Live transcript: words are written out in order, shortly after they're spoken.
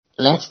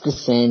Let's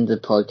descend the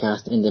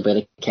podcast into a bit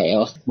of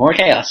chaos. More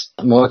chaos.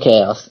 More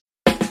chaos.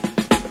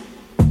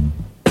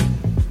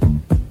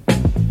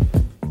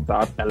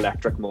 That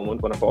electric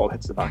moment when a ball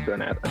hits the back of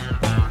the net.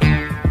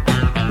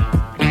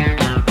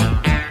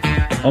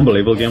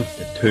 Unbelievable game.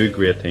 Two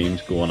great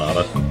teams going at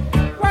it.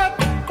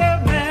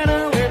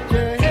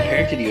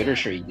 Compared to the other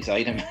three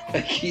beside him,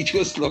 like, he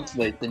just looks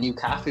like the new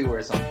Cafu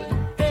or something.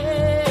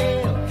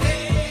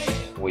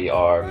 We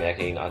are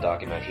making a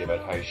documentary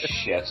about how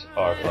shit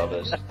our club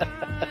is.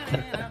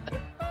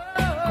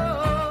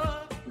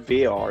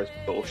 VAR is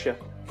bullshit.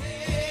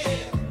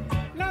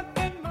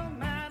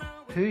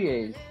 Who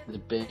is the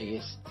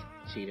biggest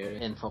cheater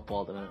in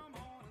football tonight?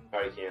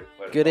 Harry Kane.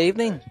 Good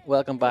evening.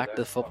 Welcome back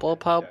to the Football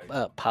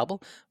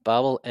Babble.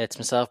 It's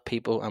myself,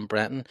 People, and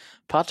Brenton.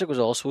 Patrick was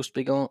also supposed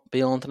to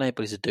be on tonight,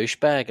 but he's a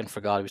douchebag and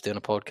forgot he was doing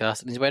a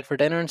podcast, and he's waiting for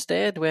dinner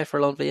instead. Wait for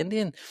a lovely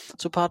Indian.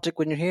 So, Patrick,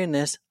 when you're hearing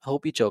this, I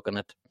hope you choke on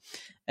it.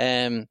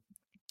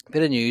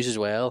 Bit of news as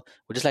well.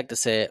 We'd just like to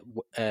say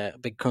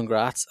big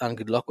congrats and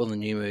good luck on the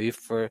new move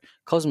for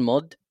Cousin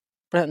Mud,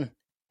 Brenton.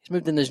 He's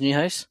moved in his new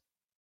house.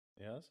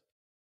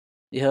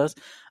 He has.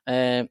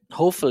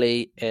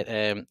 Hopefully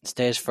it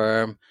stays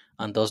firm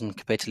and doesn't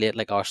capitulate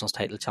like Arsenal's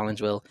title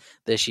challenge will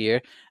this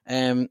year.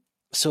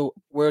 So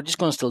we're just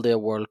going to still do a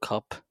World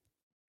Cup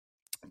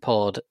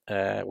pod.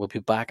 We'll be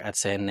back, I'd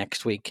say,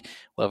 next week.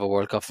 We'll have a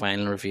World Cup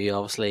final review,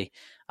 obviously,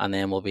 and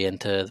then we'll be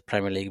into the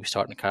Premier League. We'll be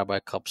starting the Carabao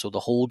Cup. So the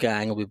whole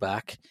gang will be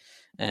back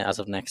as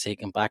of next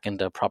week and back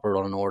into proper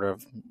running order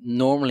of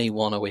normally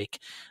one a week,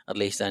 at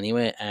least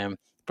anyway.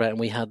 Brett,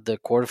 we had the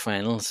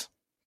quarterfinals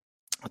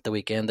at the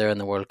weekend there in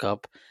the World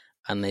Cup,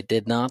 and they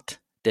did not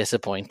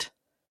disappoint.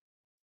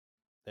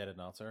 They did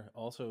not, sir.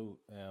 Also,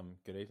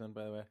 good evening,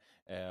 by the way,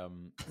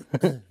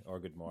 or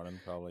good morning,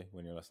 probably,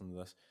 when you're listening to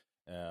this.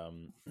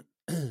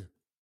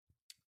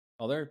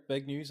 Other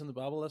big news in the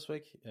Babble this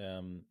week.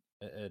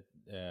 It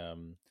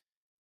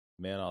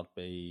may not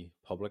be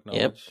public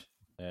knowledge,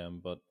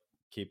 but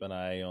keep an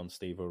eye on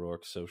Steve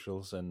O'Rourke's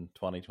socials in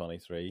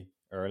 2023,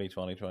 early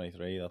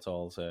 2023. That's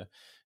all I'll say.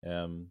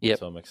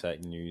 Some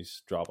exciting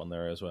news dropping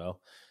there as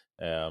well.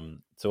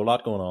 So a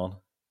lot going on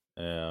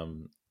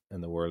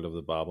in the world of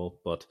the Babble,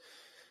 but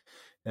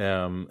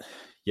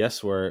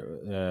yes,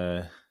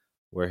 we're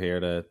here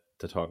to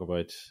talk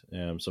about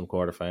some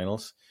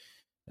quarterfinals.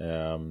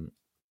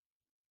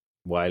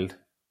 Wild.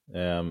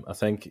 I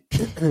think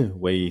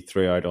we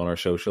threw out on our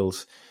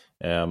socials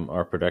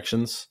our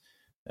predictions.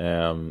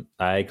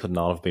 I could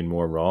not have been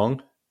more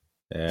wrong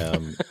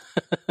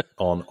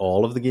on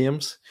all of the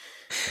games.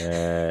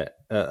 I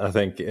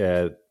think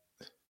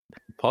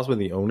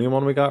possibly the only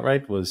one we got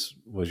right was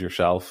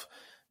yourself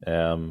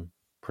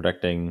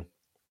predicting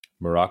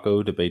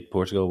Morocco to beat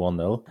Portugal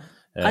 1-0.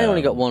 I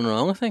only got one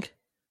wrong, I think.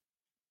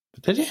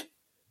 Did you?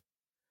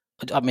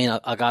 I mean,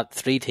 I got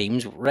three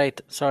teams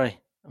right. Sorry.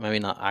 Maybe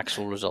not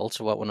actual results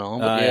of what went on.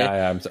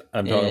 But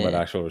I'm talking about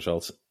actual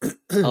results.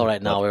 All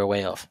right, now we're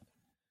way off.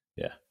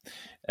 Yeah.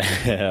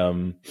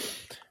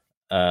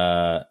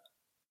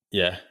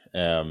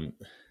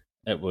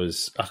 It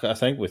was, I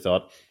think we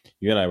thought,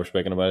 you and I were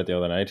speaking about it the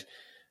other night,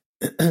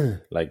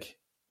 like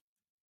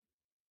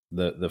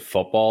the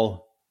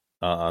football,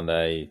 and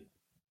I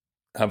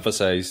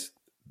emphasize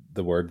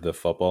the word the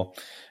football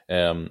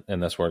in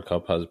this World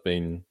Cup has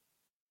been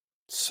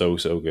so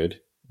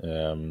good.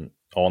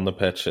 On the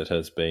pitch, it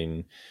has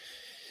been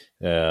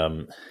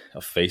a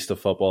feast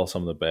of football,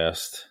 some of the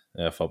best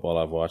football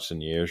I've watched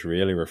in years.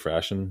 Really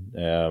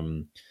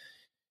refreshing.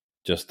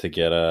 Just to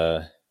get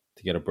a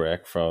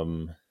break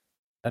from,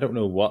 I don't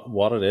know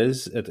what it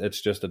is.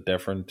 It's just a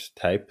different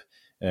type.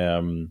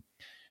 I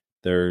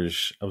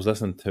was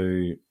listening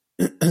to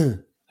I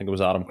think it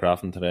was Adam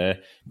Crafton today,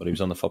 but he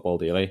was on the Football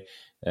Daily,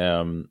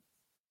 and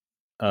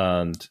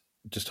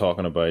just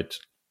talking about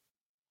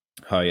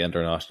how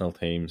international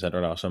teams,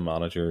 international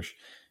managers,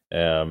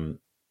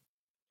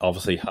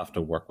 obviously have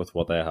to work with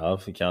what they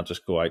have. You can't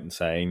just go out and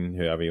sign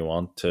whoever you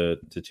want to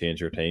change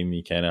your team.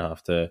 You kind of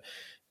have to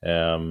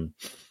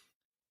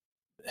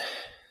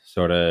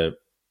sort of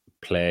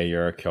play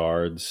your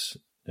cards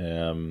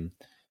the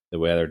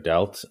way they're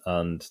dealt,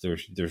 and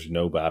there's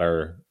no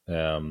better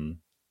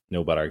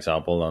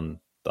example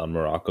than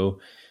Morocco.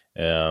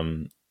 I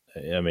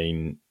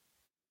mean,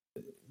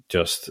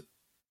 just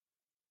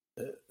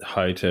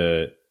how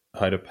to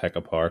pick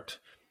apart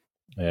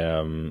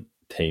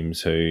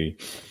teams who,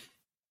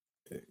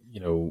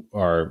 you know,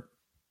 are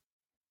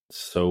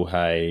so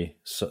high,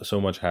 so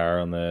much higher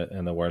in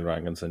the world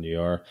rankings than you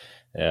are,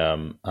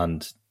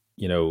 and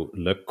you know,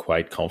 look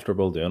quite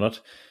comfortable doing it.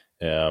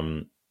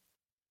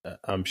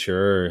 I'm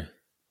sure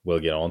we'll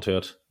get onto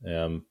it,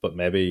 but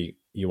maybe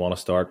you want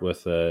to start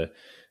with the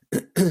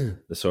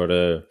sort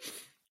of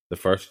the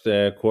first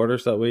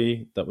quarters that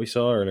we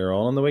saw earlier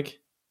on in the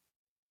week.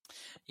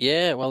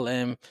 Yeah, well,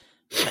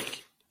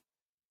 like,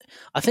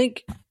 I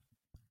think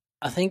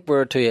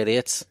we're two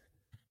idiots.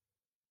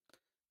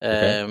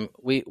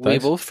 We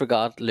both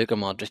forgot Luka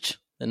Modric,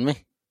 didn't we?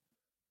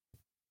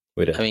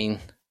 We did. I mean,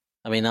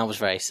 I mean, that was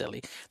very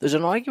silly. There's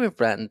an argument,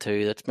 Brenton,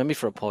 too, that's maybe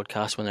for a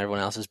podcast when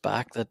everyone else is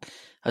back, that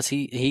has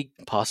he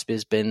possibly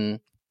has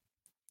been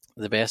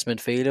the best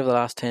midfielder of the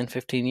last 10,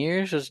 15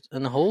 years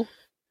in the whole?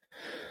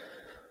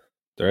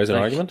 There is an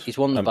Like, argument. he's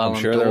won the I'm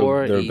Ballon sure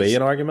d'Or. there'll be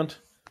an argument.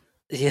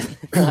 Yeah,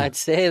 I'd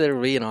say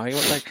there'd be an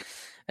argument. Like,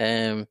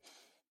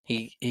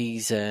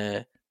 he's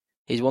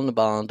won the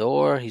Ballon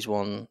d'Or. He's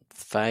won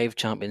 5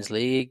 Champions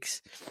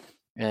Leagues.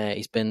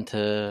 He's been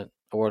to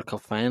a World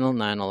Cup final,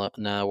 now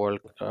a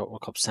World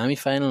Cup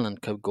semi-final,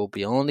 and could go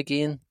beyond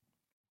again.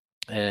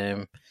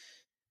 You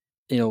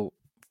know,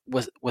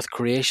 with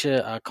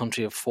Croatia, a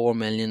country of 4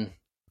 million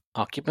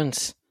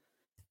occupants,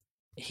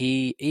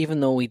 he, even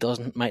though he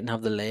mightn't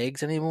have the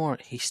legs anymore,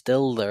 he's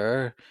still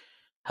there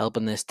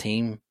helping this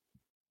team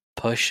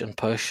push and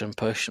push and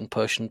push and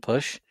push and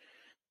push.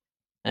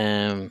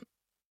 And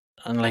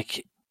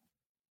like,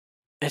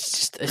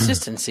 it's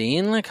just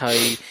insane, like how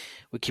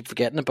we keep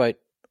forgetting about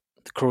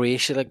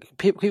Croatia. Like,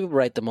 people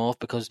write them off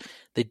because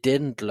they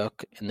didn't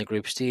look in the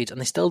group stage, and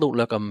they still don't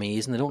look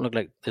amazing. They don't look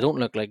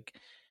like.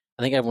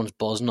 I think everyone's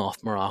buzzing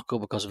off Morocco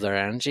because of their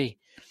energy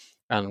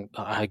and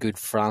how good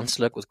France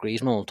look with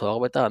Griezmann. We'll talk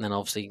about that, and then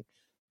obviously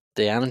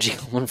the energy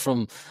coming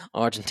from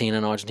Argentina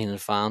and Argentinian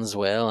fans as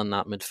well, and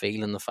that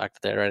midfield, and the fact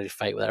that they're ready to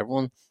fight with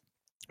everyone.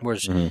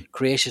 Whereas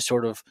Croatia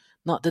sort of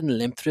didn't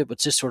limp through it, but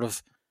just sort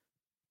of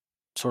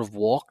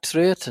walked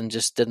through it and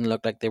just didn't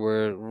look like they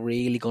were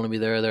really going to be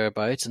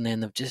thereabouts. And then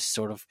they've just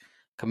sort of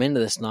come into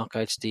this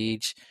knockout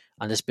stage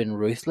and just been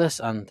ruthless,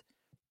 and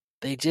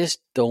they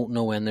just don't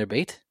know when they're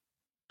beat.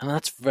 And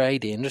that's very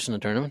dangerous in a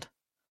tournament.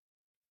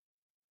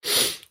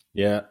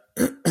 Yeah.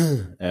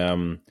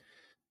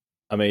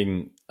 I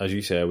mean, as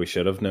you say, we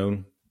should have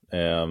known.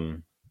 I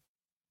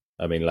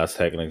mean, let's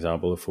take an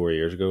example of 4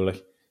 years ago.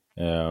 Like,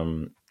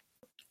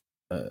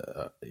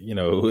 you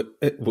know,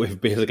 we've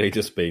basically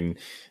just been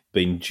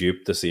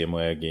duped the same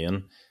way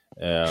again.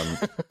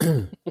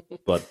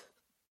 But,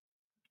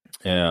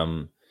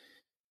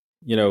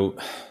 you know,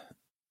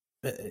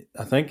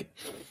 I think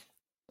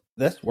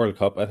this World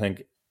Cup, I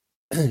think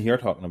you're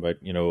talking about,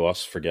 you know,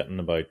 us forgetting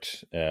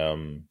about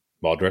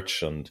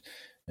Modric and,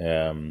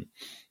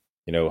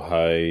 you know,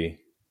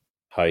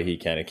 how he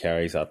kind of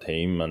carries that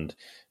team. And,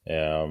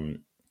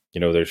 you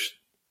know, there's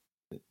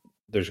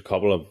a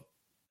couple of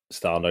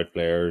standout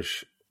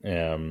players.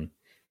 Not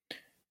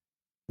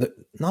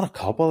a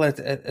couple.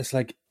 It's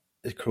like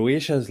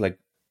Croatia is like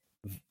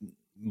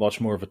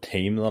much more of a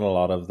team than a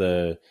lot of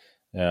the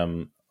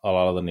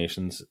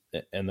nations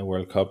in the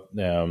World Cup.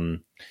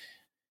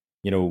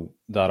 You know,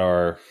 that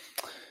are,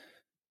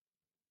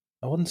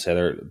 I wouldn't say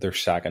they're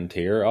second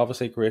tier,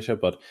 obviously Croatia,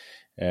 but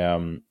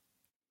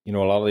you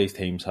know, a lot of these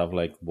teams have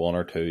like one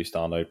or two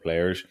standout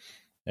players.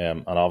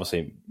 And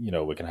obviously, you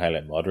know, we can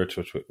highlight Modric,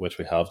 which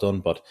we have done,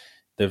 but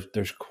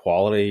there's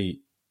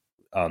quality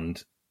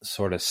and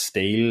sort of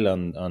steel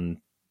and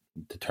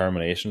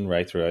determination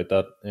right throughout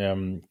that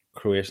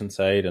Croatian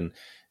side. And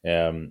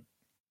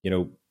you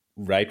know,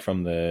 right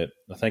from I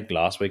think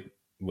last week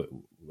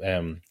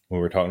when we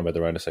were talking about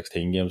the round of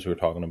 16 games, we were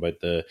talking about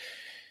the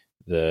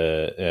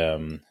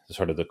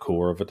sort of the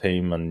core of a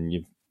team, and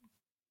you've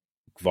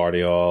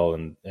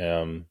Gvardiol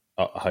and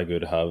how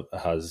good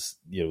has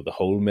you know the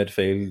whole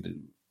midfield,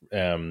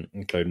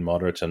 including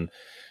Modric and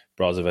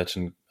Brozovic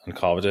and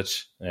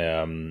Kovacic,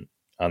 and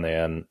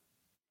then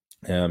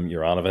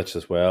Juranovic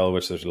as well,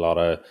 which there's a lot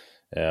of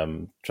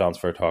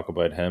transfer talk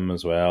about him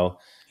as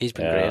well. He's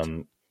been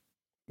great.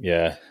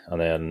 Yeah,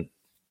 and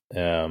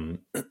then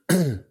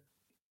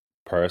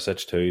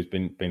Perisic too has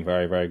been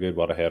very, very good.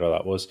 What a header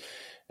that was.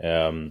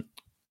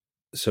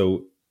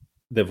 So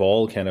they've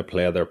all kind of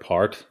played their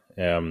part,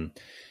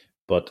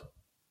 but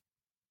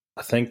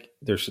I think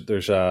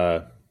there's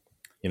a,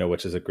 you know,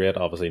 which is a great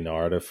obviously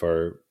narrative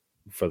for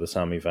the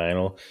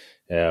semi-final,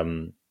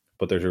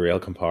 but there's a real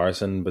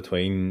comparison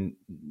between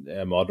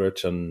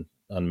Modric and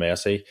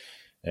Messi,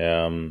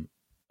 and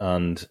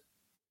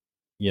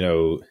you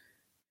know,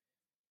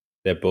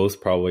 they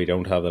both probably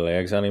don't have the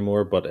legs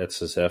anymore, but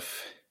it's as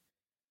if,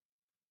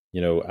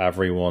 you know,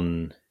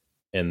 everyone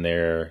in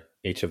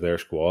each of their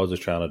squads is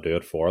trying to do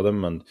it for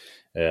them, and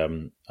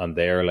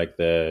they're like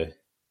the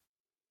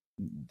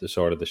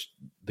sort of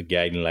the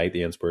guiding light,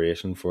 the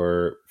inspiration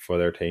for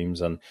their teams,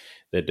 and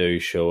they do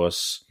show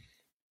us,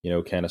 you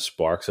know, kind of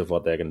sparks of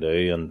what they can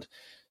do. And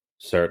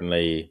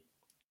certainly,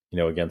 you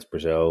know, against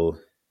Brazil,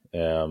 you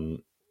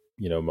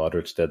know,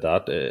 Modric did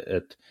that.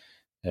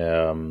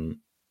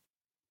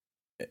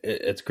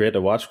 It's great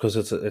to watch because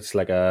it's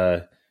like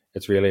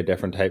it's really a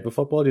different type of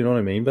football. Do you know what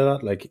I mean by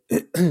that? Like,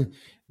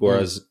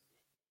 whereas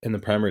in the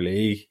Premier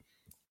League,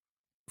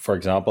 for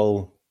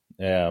example,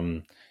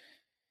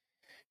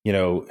 you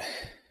know,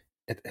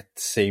 it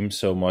seems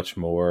so much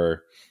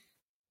more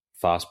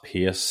fast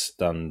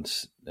paced, and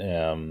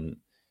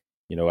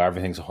you know,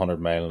 everything's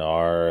 100 mile an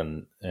hour,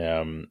 and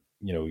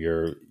you know,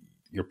 you're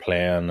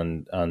playing,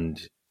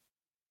 and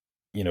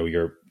you know,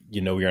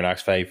 your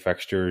next 5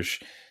 fixtures,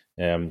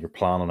 you're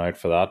planning out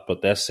for that.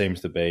 But this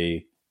seems to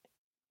be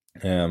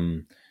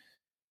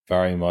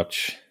very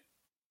much,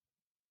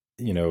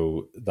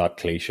 that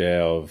cliche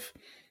of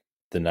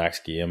the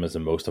next game is the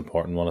most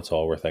important one. It's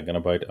all we're thinking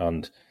about.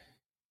 And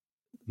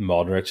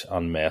Modric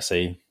and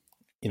Messi,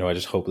 I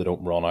just hope they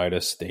don't run out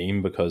of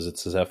steam, because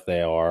it's as if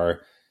they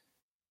are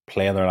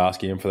playing their last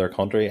game for their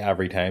country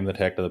every time they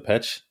take to the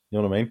pitch.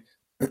 You know what I mean?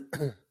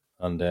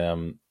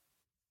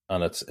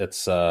 and it's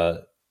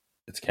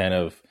kind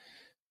of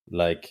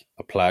like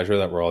a pleasure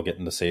that we're all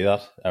getting to see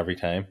that every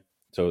time.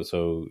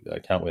 So I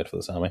can't wait for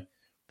the semi.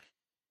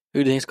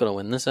 Who do you think's going to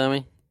win the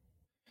semi?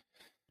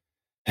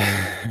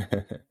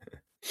 I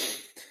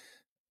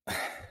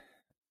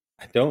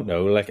don't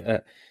know. Like,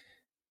 I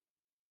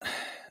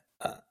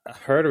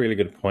heard a really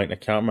good point. I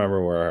can't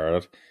remember where I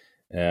heard it.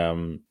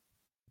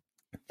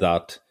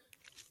 That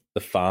the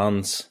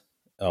fans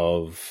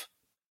of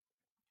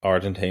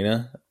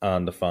Argentina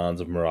and the fans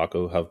of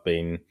Morocco have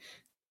been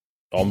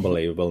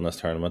unbelievable in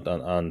this tournament,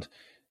 and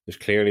there's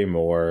clearly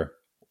more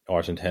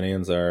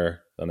Argentinians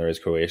there than there is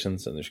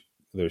Croatians, and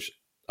there's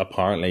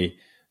apparently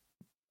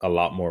a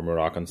lot more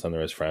Moroccans than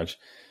there is French.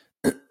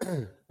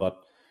 But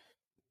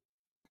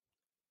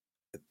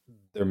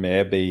there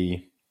may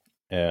be,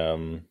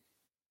 they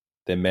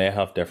may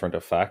have different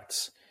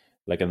effects.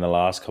 Like in the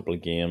last couple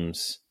of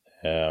games,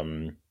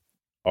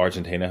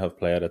 Argentina have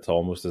played, it's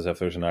almost as if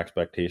there's an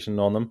expectation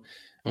on them,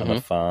 and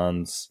the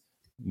fans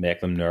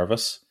make them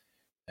nervous.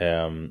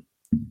 And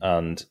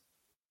I've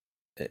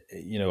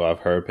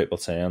heard people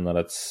saying that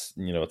it's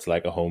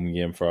like a home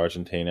game for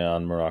Argentina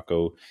and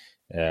Morocco.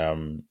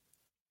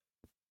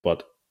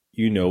 But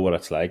what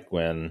it's like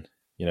when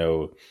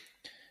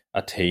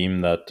a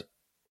team that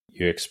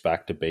you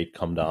expect to beat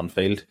come to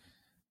Anfield,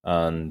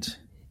 and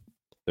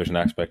there's an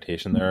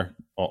expectation there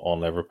on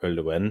Liverpool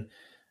to win,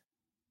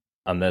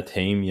 and the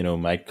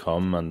team might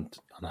come and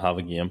have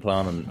a game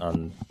plan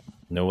and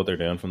know what they're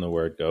doing from the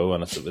word go,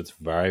 and it's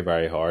very,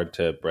 very hard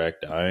to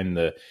break down.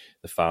 The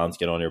fans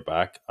get on your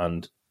back,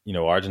 and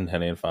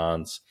Argentinian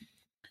fans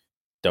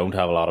don't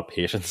have a lot of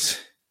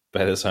patience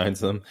by the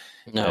sounds of them.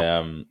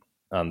 No.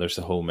 And there's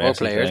the whole More Messi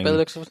players thing. by the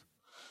looks of it.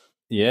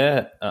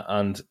 Yeah,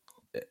 and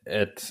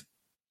it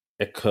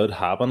could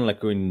happen.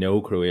 Like, we know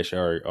Croatia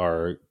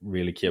are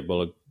really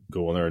capable of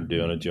going there and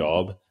doing a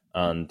job,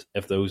 and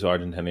if those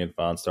Argentinian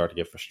fans start to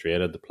get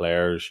frustrated, the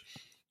players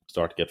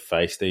start to get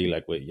feisty,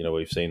 like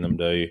we've seen them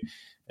do.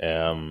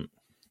 I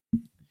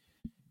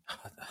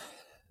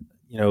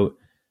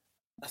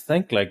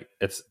think like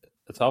it's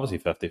obviously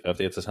 50-50.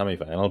 It's a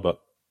semi-final, but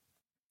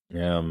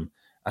I'm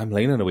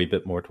leaning a wee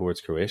bit more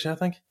towards Croatia, I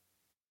think.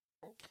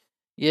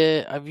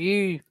 Yeah,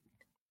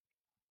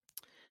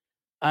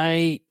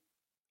 my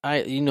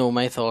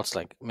thoughts,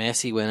 like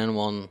Messi winning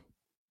one,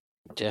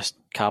 just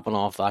capping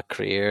off that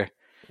career,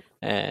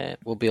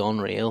 will be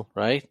unreal,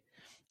 right?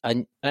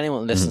 And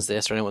anyone that listens to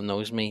this or anyone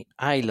knows me,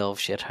 I love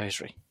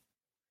shithousery.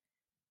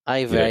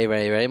 I very,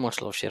 very, very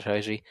much love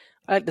shithousery.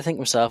 I like to think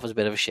myself as a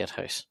bit of a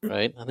shithouse,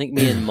 right? I think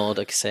me and Mud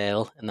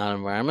excel in that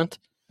environment.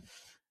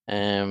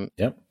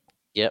 Yep.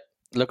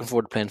 Looking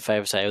forward to playing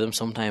 5-side with them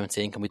sometime and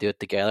seeing can we do it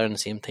together in the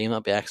same team.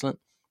 That'd be excellent.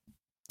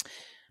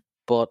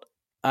 But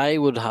I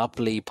would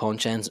happily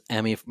punch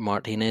Emi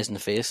Martinez in the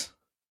face.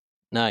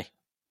 Now,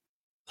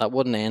 that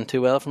wouldn't end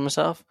too well for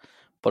myself,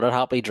 but I'd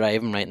happily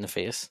drive him right in the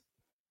face.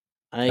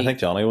 I think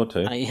Johnny would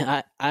too.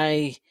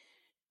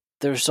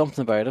 There's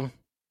something about him,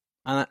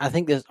 and I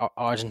think this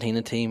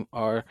Argentina team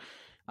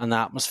and the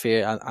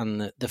atmosphere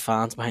and the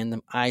fans behind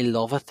them. I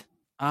love it.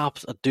 I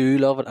do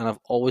love it, and I've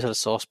always had a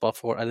soft spot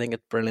for it. I think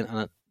it's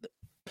brilliant,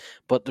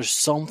 but there's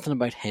something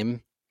about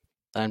him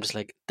that I'm just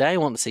like, do I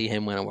want to see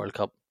him win a World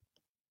Cup?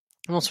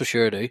 I'm not so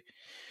sure I do.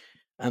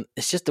 And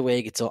it's just the way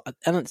he gets on.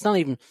 And it's not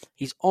even,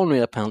 he's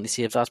unreal at penalty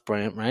saves. That's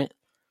brilliant, right?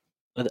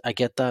 I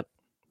get that.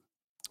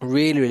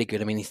 Really, really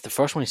good. I mean, he's the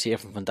first one you see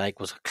from Van Dijk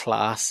was a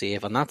class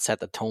save, and that set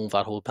the tone for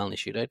that whole penalty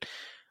shootout.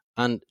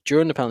 And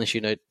during the penalty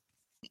shootout,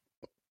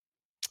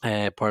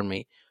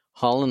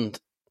 Holland,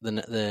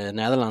 the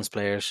Netherlands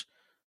players,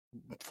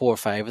 4 or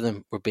 5 of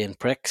them were being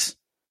pricks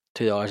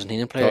to the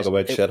Argentinian players. Talk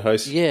about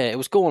shithouse. Yeah, it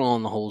was going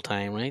on the whole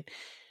time, right?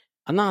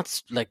 And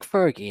that's like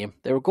fair game.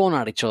 They were going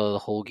at each other the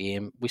whole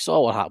game. We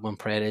saw what happened when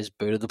Paredes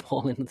booted the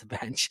ball into the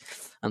bench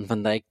and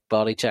Van Dijk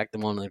body checked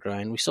him onto the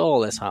ground. We saw all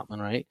this happening,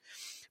 right?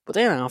 But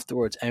then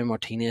afterwards, Emi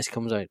Martinez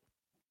comes out,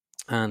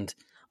 and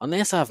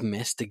unless I've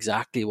missed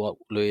exactly what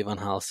Louis van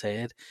Gaal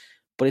said,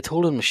 but he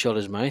told him to shut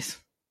his mouth.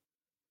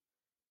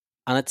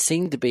 And it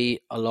seemed to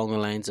be along the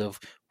lines of,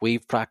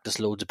 we've practiced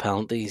loads of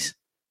penalties,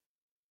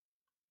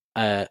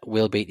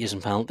 we'll beat you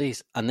in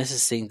penalties. And this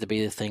has seemed to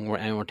be the thing where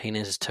Emi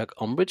Martinez has took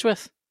umbrage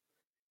with.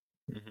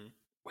 Mm-hmm.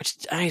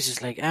 Which I was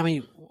just like,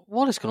 Emi,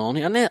 what is going on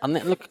here? And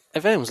then look,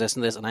 if anyone's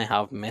listening to this and I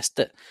have missed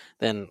it,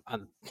 then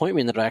point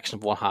me in the direction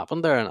of what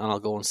happened there, and I'll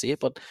go and see it.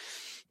 But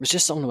it was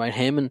just something about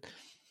him, and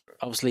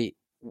obviously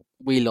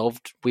we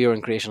were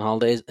in Croatian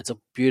holidays. It's a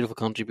beautiful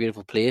country,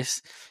 beautiful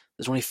place.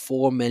 There's only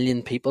 4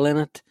 million people in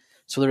it,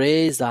 so there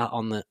is that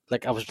on the,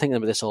 like, I was thinking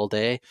about this all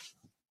day,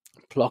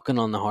 plucking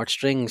on the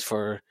heartstrings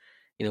for,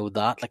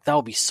 that, like, that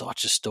would be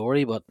such a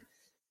story. But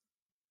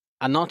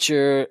I'm not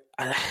sure.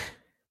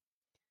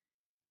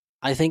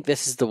 I think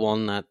this is the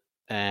one that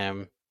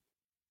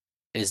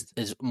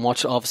is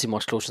obviously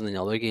much closer than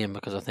the other game,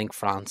 because I think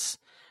France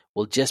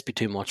will just be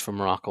too much for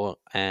Morocco,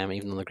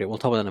 even though they're great. We'll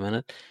talk about that in a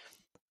minute.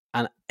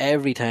 And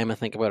every time I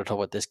think about it, talk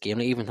about this game,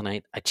 like even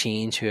tonight, I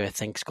change who I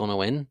think's going to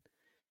win.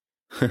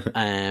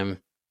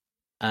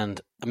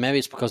 And maybe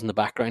it's because in the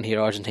background here,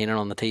 Argentina are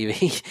on the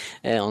TV,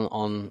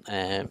 on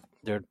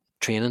their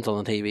trainings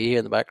on the TV here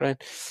in the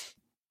background.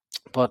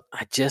 But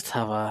I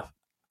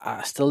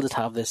still just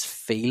have this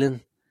feeling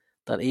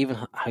that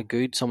even how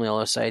good some of the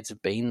other sides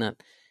have been,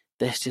 that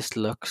this just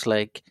looks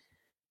like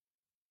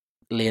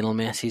Lionel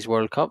Messi's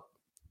World Cup.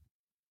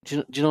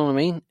 Do you know what I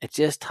mean? It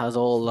just has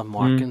all the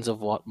markings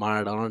of what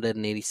Maradona did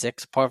in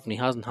 '86, apart from he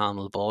hasn't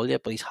handled the ball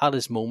yet, but he's had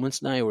his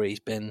moments now where he's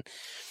been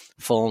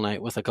falling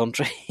out with a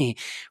country,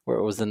 where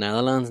it was the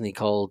Netherlands, and he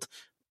called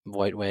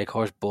White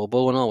Weghorst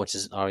Bobo and all,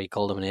 or he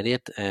called him an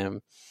idiot,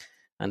 and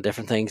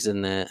different things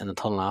in the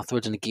tunnel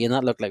afterwards. And again,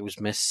 that looked like it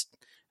was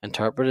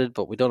misinterpreted,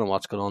 but we don't know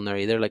what's going on there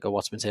either, like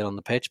what's been said on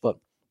the pitch. But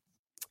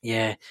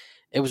yeah,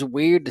 it was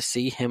weird to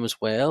see him as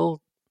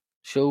well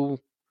show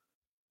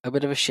a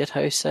bit of a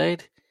shithouse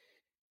side,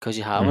 because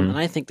you haven't. And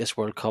I think this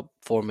World Cup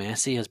for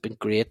Messi has been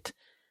great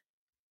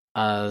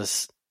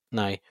as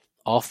now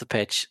off the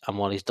pitch, and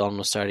what he's done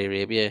with Saudi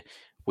Arabia.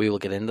 We will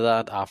get into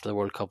that after the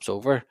World Cup's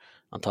over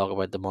and talk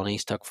about the money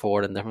he's took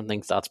forward and different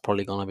things. That's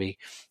probably going to be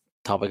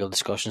topic of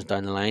discussions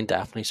down the line.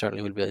 Definitely,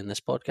 certainly will be in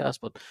this podcast.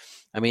 But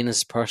I mean,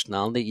 his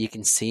personality, you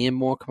can see him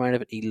more come out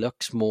of it. He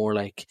looks more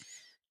like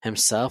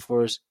himself,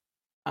 whereas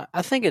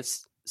I think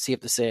it's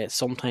safe to say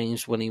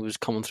sometimes when he was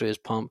coming through his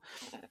pump,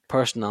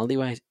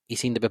 personality-wise, he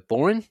seemed a bit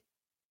boring.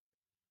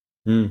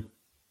 Do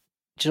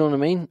you know what I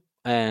mean?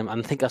 And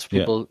I think that's what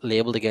people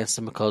labelled against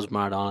him, because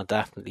Maradona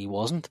definitely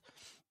wasn't.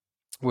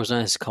 Whereas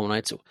now it's coming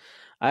out. So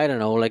I don't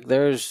know, like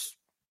there's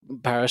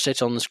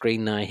Perisic on the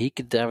screen now. He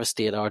could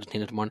devastate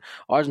Argentina tomorrow.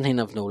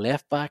 Argentina have no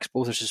left backs.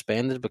 Both are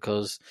suspended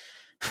because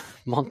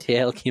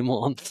Montiel came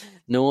on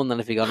knowing that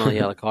if he got another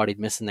yellow card he'd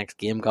miss the next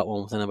game, got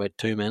one within about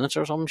 2 minutes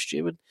or something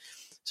stupid.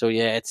 So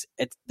yeah,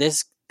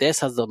 this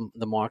has the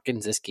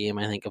markings, this game,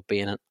 I think, of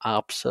being an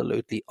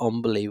absolutely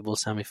unbelievable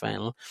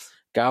semi-final.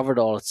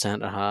 Gvardiol at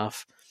centre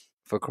half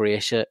for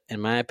Croatia, in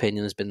my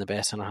opinion, has been the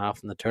best centre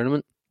half in the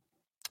tournament.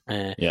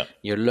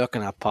 You're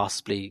looking at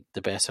possibly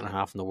the best centre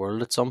half in the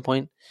world at some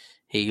point.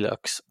 He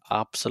looks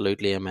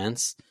absolutely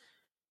immense.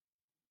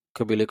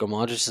 Could be Luka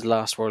Modric's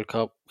last World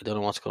Cup. We don't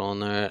know what's going on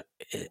there.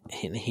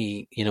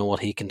 He you know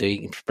what he can do. He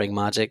can bring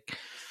magic.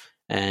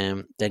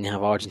 Then you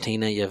have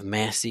Argentina, you have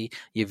Messi,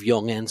 you have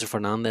young Enzo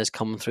Fernandez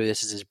coming through.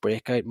 This is his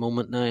breakout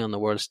moment now on the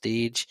world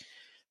stage.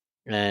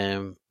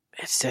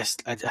 It's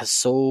just, it has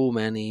so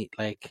many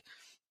like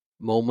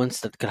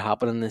moments that could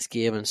happen in this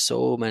game, and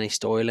so many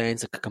storylines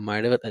that could come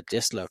out of it. It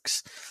just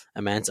looks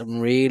immense. I'm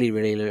really,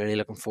 really, really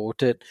looking forward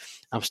to it.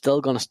 I'm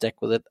still going to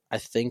stick with it, I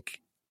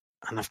think,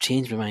 and I've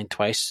changed my mind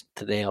twice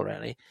today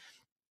already.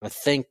 I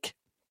think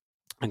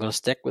I'm going to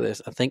stick with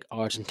this. I think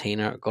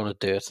Argentina are going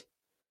to do it.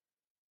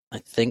 I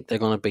think they're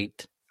going to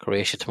beat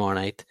Croatia tomorrow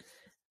night.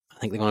 I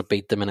think they're going to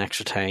beat them in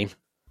extra time.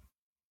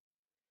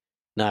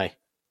 Now,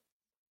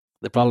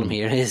 the problem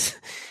here is,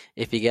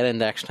 if you get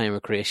into extra time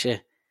with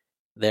Croatia,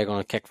 they're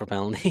going to kick for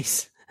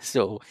penalties.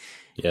 So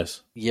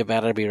yes, you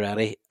better be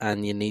ready,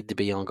 and you need to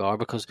be on guard,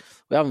 because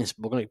we haven't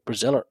spoken like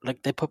Brazil.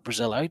 Like, they put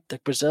Brazil out.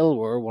 Like, Brazil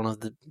were one of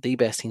the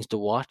best teams to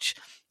watch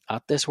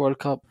at this World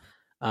Cup,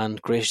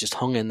 and Croatia just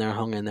hung in there,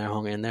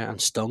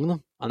 and stung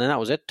them. And then that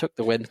was it. Took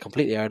the wind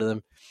completely out of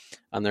them,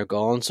 and they're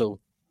gone. So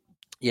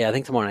yeah, I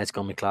think tomorrow night's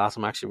going to be class.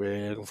 I'm actually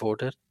really looking forward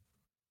to it.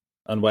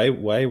 And why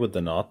would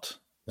they not?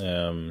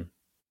 Because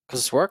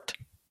it's worked.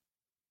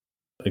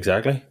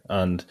 Exactly.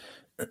 And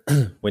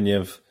when you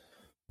have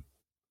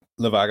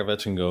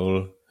Livakovic in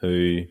goal,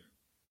 who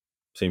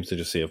seems to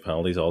just save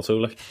penalties also,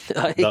 like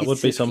that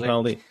would be some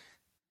penalty.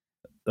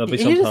 That'd be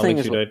some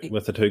penalty shootout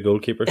with the two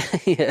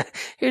goalkeepers. Yeah.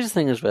 Here's the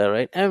thing as well,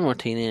 right? Emi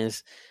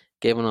Martinez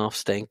giving off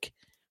stink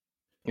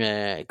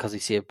because he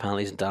saved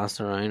penalties and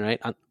dancing around, right?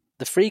 And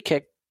the free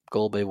kick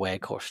goal by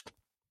Weghorst,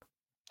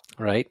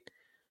 right,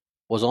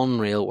 was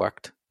unreal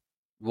worked.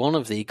 One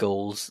of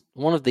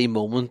the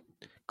moment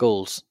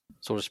goals,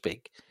 so to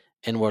speak,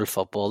 in world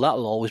football.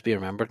 That'll always be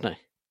remembered now,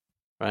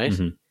 right?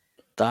 Mm-hmm.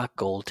 That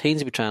goal.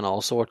 Teams will be trying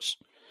all sorts.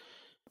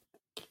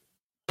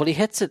 But he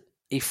hits it,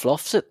 he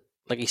fluffs it,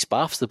 like he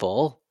spaffs the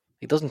ball.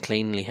 He doesn't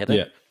cleanly hit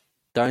it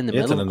down the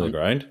middle. It's into the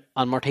ground.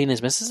 And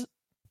Martinez misses it.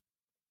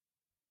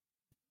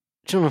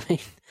 Do you know what I mean?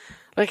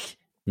 Like,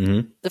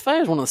 if I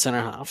was one of the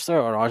centre halves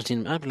there, or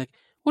Argentina, I'd be like,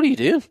 what are you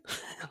doing?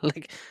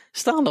 Like,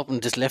 stand up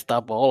and just lift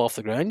that ball off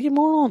the ground, you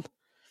moron.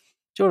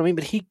 Do you know what I mean?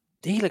 But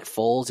he like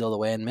falls the other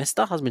way and missed.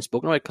 That hasn't been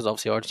spoken about, because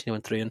obviously Argentina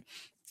went through, and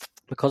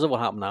because of what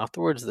happened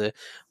afterwards, the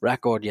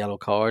record yellow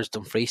cards,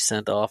 Dumfries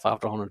sent off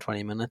after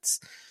 120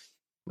 minutes.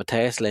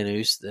 Mateus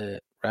Lainus,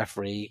 the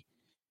referee,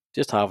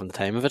 just having the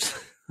time of it,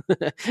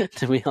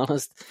 to be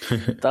honest.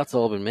 That's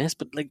all been missed.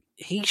 But like,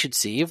 he should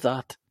save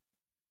that.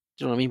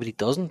 Do you know what I mean? But he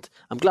doesn't.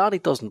 I'm glad he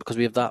doesn't, because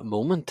we have that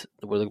moment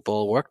where the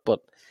ball worked.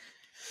 But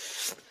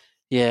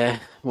yeah,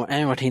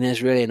 Emi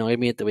Martinez really annoyed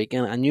me at the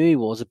weekend. I knew he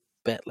was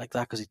bit like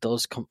that because he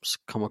does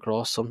come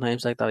across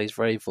sometimes like that. He's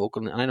very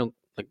vocal, and I know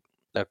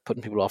like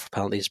putting people off for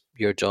penalties,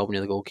 your job when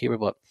you're the goalkeeper,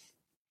 but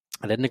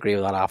I didn't agree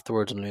with that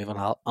afterwards on Louis van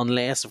Gaal,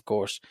 unless of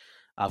course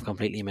I've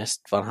completely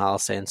missed Van Gaal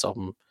saying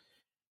something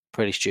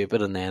pretty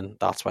stupid, and then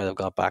that's why they've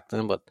got back to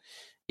him. But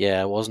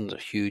yeah, I wasn't a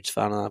huge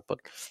fan of that, but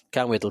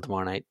can't wait till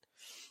tomorrow night.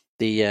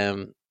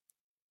 The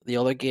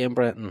other game,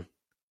 Brenton,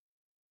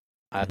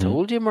 I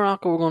told you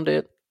Morocco were going to do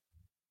it.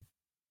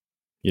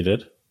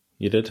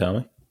 You did tell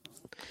me.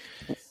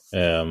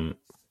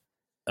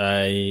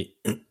 I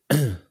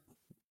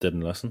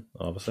didn't listen,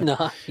 obviously.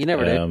 No, you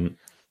never did.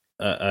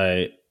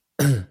 I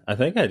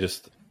think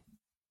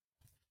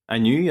I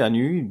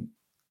knew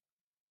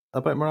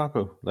about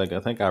Morocco. Like, I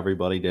think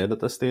everybody did at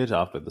this stage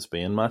after the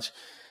Spain match.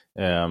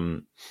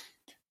 But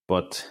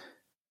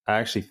I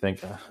actually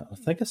think I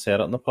said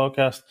it on the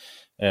podcast,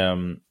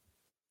 that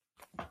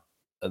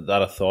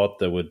I thought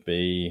they would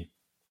be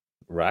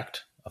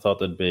wrecked. I thought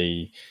they'd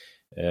be,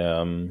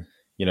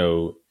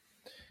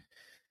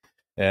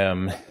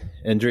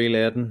 injury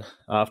laden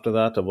after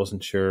that. I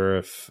wasn't sure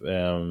if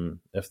they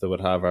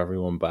would have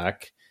everyone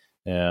back.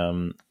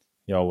 I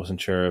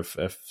wasn't sure if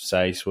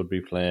Saiss would be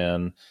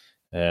playing.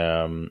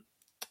 I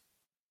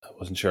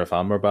wasn't sure if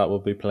Amrabat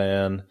would be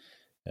playing.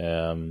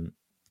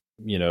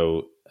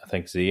 I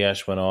think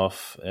Ziyech went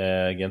off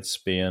against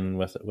Spain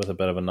with a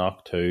bit of a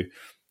knock too.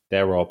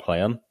 They were all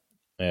playing.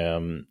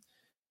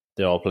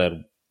 They all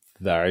played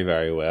very,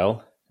 very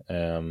well.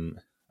 And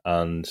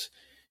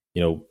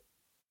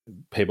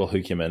people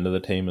who came into the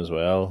team as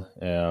well,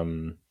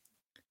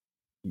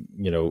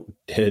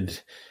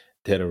 did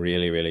a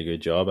really, really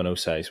good job. I know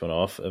Saiss went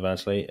off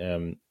eventually.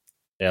 El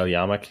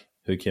Yamak,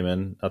 who came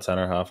in at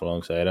centre half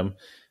alongside him,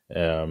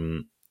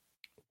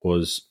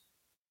 was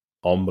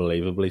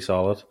unbelievably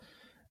solid.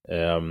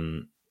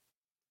 And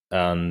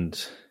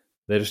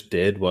they just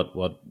did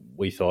what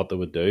we thought they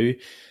would do.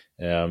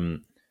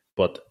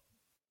 But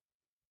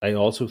I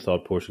also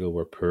thought Portugal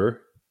were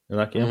poor in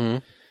that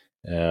game.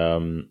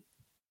 Mm-hmm.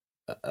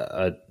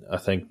 I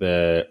think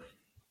they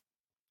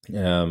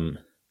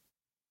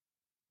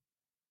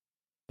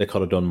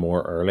could have done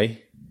more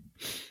early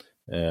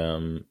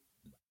to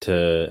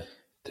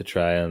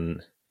try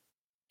and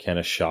kind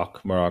of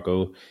shock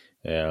Morocco.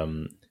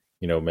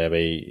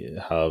 Maybe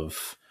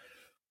have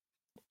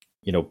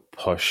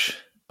push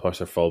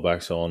their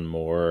fullbacks on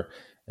more.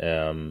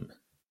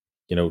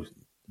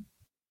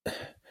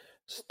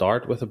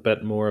 Start with a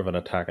bit more of an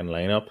attacking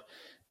lineup.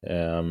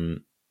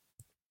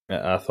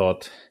 I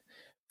thought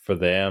for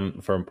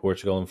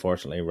Portugal,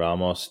 unfortunately,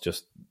 Ramos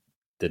just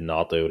did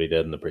not do what he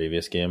did in the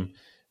previous game,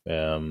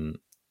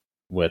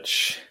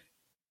 which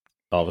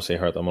obviously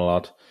hurt them a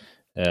lot.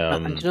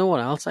 And do you know what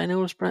else I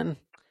noticed, Brenton?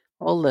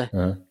 All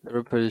the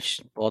Liverpool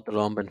bought the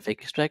wrong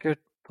Benfica striker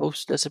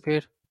posts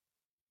disappeared.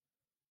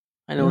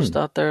 I noticed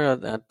that there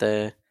at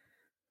the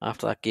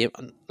after that game.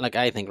 Like,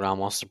 I think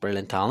Ramos is a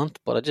brilliant talent,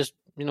 but I just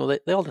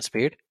they all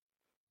disappeared.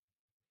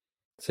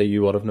 So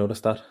you would have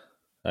noticed that?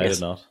 I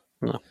did not.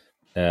 No.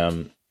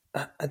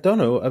 I don't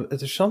know.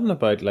 There's something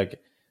about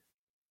like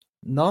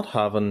not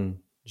having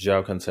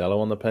João Cancelo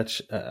on the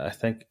pitch. I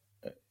think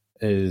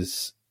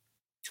is.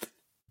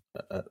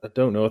 I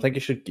don't know. I think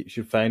you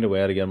should find a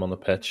way to get him on the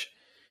pitch.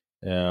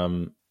 I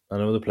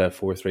know they play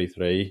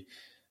 4-3-3,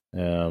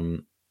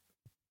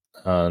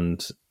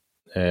 and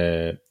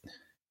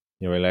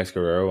Alex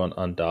Guerrero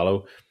and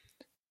Dalot.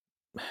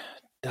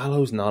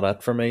 Dalot's not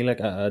it for me.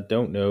 Like, I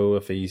don't know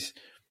if he's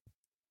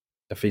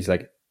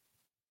like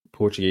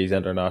Portuguese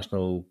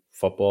international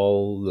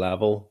football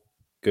level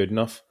good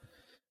enough.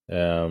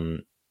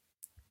 And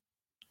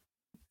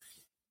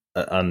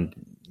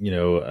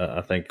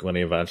I think when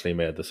he eventually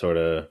made the sort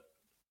of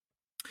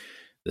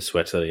the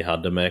switch that he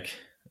had to make,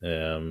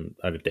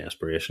 out of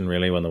desperation,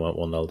 really, when they went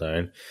 1-0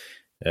 down,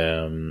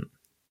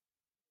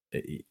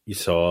 you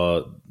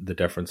saw the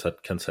difference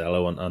that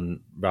Cancelo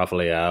and Rafa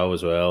Leao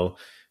as well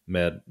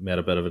made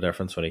a bit of a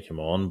difference when he came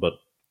on, but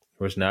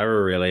there was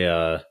never really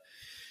a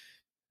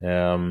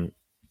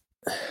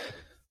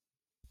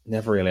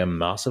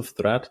massive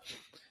threat.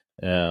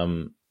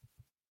 And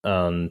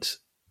I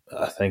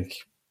think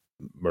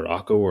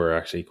Morocco were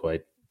actually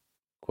quite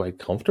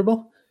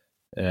comfortable.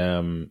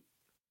 Like,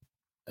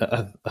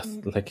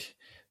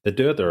 they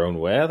do it their own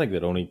way. I think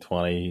they'd only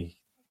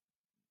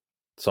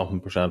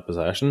 20-something%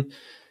 possession,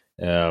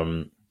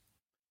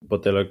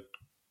 but they looked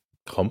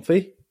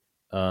comfy,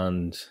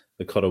 and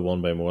they could have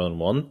won by more than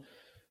one.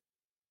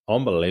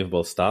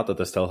 Unbelievable stat that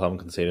they still haven't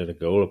conceded a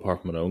goal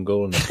apart from an own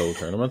goal in this whole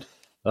tournament.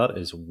 That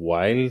is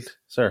wild,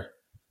 sir.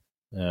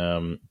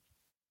 And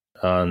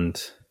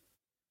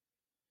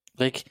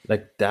like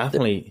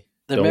definitely,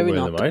 they're maybe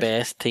not the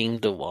best team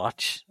to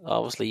watch.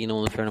 Obviously, in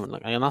the tournament.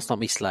 Like, and that's not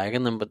me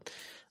slagging them, but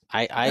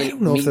I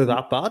don't know if they're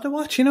that bad to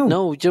watch.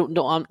 No,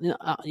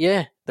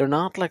 yeah, they're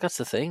not. Like, that's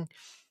the thing.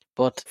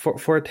 But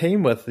for a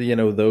team with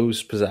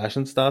those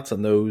possession stats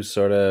and those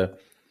sort of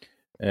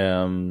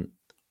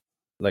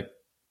like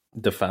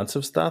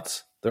defensive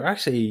stats, they're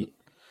actually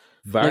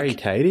very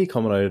tidy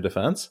coming out of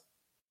defense.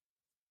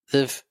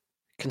 They've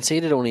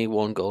conceded only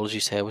one goal, as you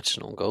say, which is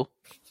an own goal.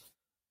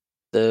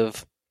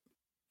 They've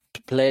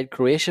played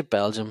Croatia,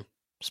 Belgium,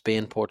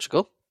 Spain,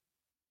 Portugal,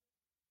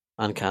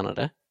 and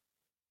Canada.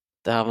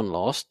 They haven't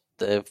lost.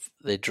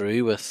 They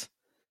drew with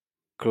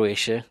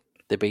Croatia.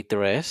 They beat the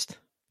rest.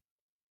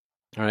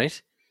 All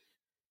right.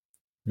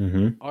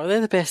 Mm-hmm. Are they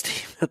the best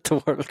team at the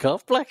World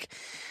Cup? Like,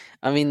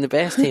 I mean, the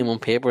best team on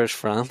paper is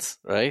France,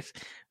 right?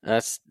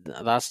 That's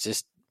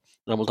just.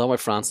 And we'll talk about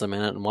France in a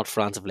minute and what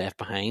France have left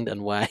behind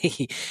and why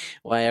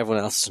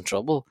everyone else is in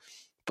trouble.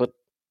 But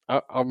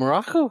are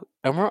Morocco?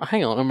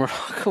 Hang on, are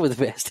Morocco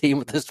the best team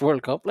at this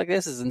World Cup? Like,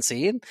 this is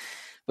insane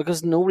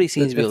because nobody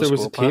seems to be able to score. If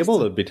there was a table,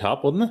 it'd be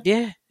top, wouldn't it?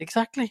 Yeah,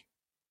 exactly.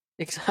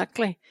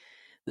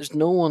 There's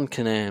no one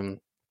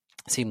can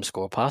seem to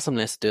score past them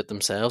unless they do it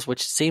themselves,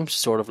 which seems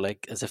sort of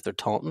like as if they're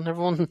taunting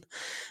everyone.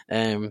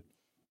 That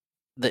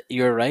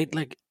you're right,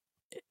 like.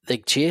 They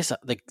chase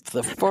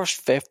the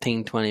first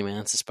 15, 20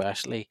 minutes,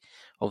 especially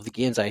of the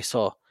games I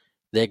saw.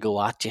 They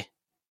go at you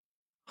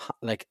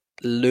like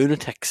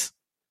lunatics,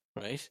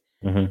 right?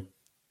 Mm-hmm.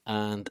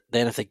 And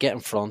then if they get in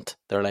front,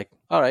 they're like,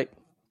 "All right,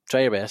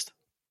 try your best,"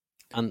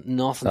 and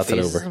nothing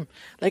phases them.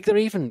 Like they're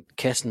even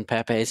kissing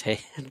Pepe's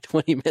head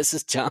when he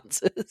misses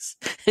chances.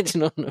 Do you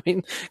know what I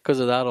mean? Because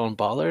of that,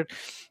 unbothered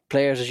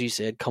players, as you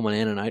said, coming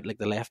in and out. Like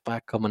the left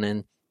back coming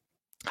in,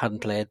 hadn't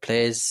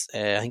plays.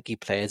 I think he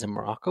plays in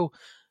Morocco,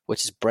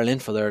 which is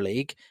brilliant for their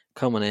league.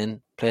 Coming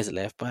in, plays at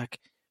left back.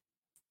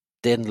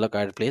 Didn't look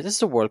out of place. This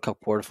is a World Cup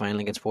quarter final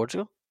against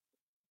Portugal.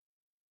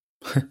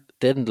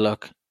 Didn't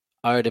look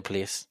out of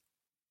place.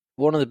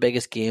 One of the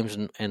biggest games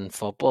in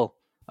football,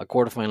 a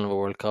quarter final of a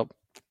World Cup.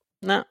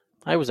 Nah,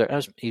 I was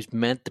there. He was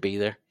meant to be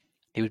there.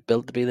 He was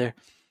built to be there.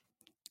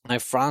 Now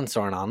France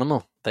are an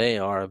animal. They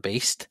are a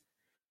beast.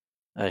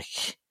 They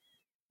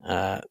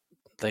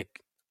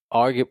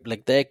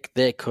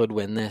could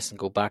win this and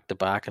go back to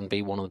back and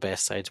be one of the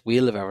best sides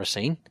we'll have ever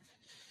seen.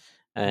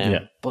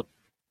 But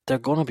they're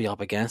going to be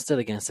up against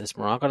this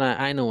Morocco. And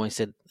I know I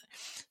said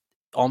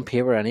on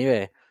paper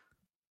anyway,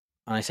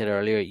 and I said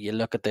earlier, you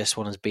look at this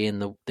one as being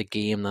the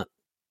game that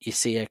you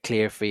see a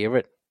clear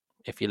favourite.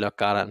 If you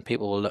look at it, and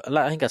people will look,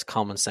 I think that's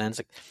common sense.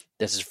 Like,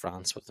 this is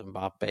France with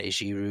Mbappe,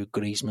 Giroud,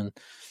 Griezmann,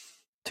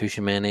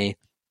 Tchouaméni,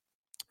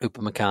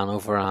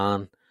 Upamecano,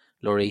 Varane,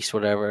 Lloris,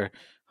 whatever,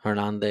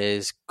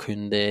 Hernandez,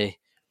 Koundé,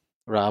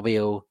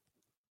 Rabiot.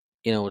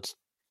 You know, it's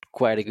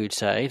quite a good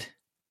side.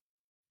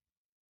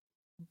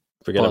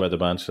 Forget about the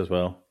bench as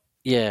well.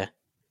 Yeah.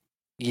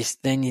 You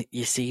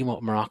see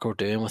what Morocco are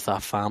doing with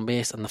that fan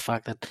base, and the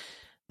fact that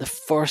the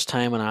first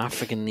time an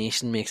African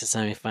nation makes a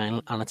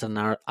semi-final, and it's an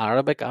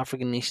Arabic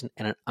African nation,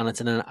 and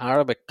it's in an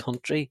Arabic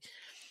country,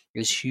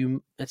 it's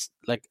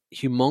like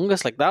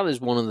humongous. Like that's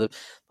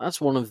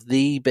one of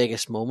the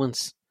biggest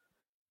moments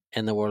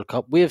in the World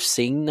Cup. We have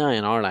seen now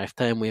in our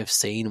lifetime. We have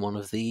seen one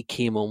of the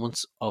key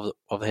moments of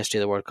the history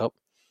of the World Cup,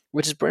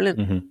 which is brilliant.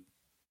 Mm-hmm.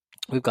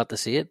 We've got to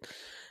see it.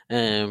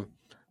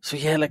 So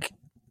yeah, like,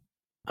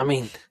 I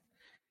mean,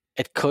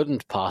 it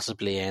couldn't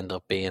possibly end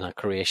up being a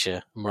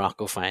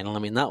Croatia-Morocco final. I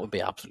mean, that would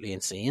be absolutely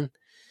insane.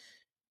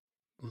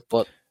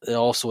 But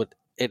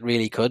it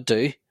really could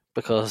do,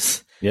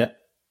 because... Yeah,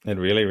 it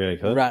really, really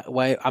could.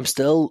 Why I'm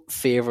still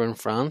favouring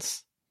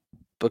France,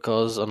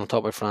 because, and I'll talk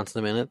about France in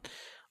a minute,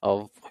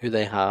 of who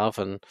they have,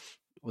 and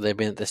they've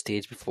been at this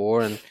stage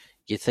before, and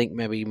you think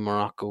maybe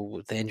Morocco,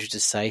 with the injuries to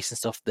Saiss and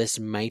stuff, this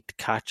might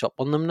catch up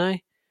on them now.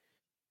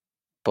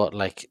 But,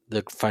 like,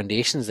 the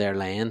foundations they're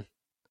laying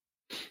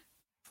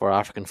for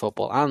African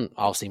football, and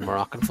obviously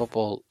Moroccan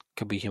football,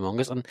 could be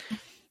humongous. And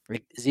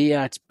like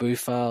Ziyech,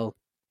 Boufal,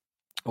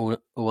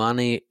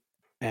 Ouani,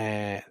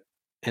 and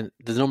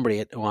the number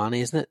 8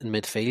 Ouani, isn't it, in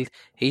midfield?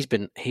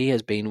 He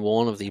has been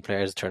one of the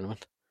players of the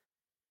tournament.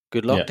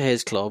 Good luck to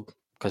his club,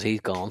 because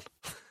he's gone.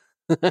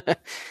 Do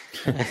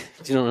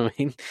you know what I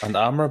mean? And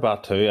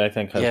Amrabat too, I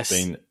think, has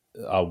been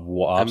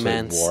an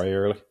absolute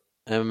warrior.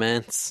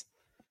 Immense.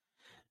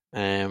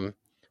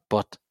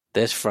 But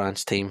this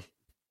France team,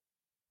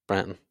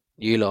 Brenton,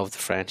 you love the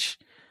French.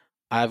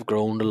 I've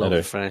grown to love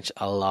the French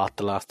a lot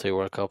the last 2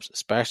 World Cups,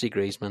 especially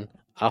Griezmann.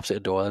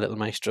 Absolutely adore the little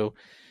maestro.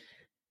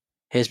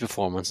 His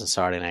performance on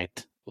Saturday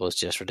night was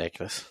just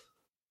ridiculous.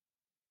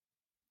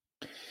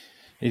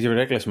 He's a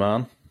ridiculous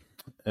man.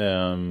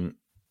 And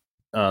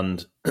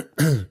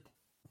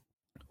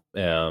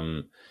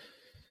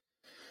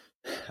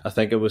I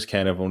think it was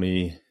kind of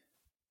only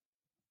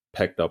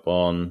picked up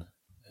on,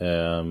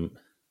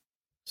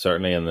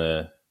 certainly in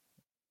the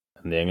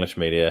English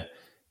media,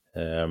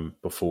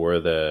 before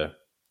the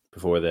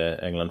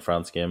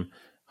England-France game,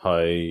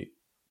 how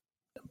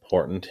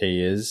important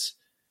he is,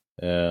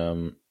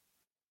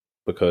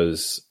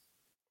 because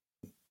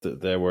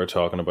they were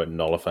talking about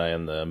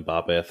nullifying the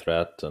Mbappe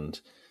threat,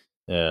 and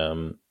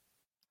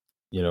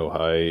you know,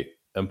 how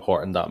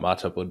important that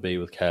matchup would be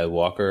with Kyle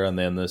Walker, and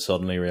then they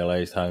suddenly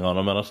realised, hang on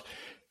a minute,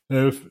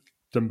 if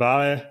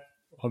Dembele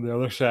on the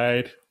other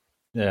side,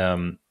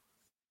 there's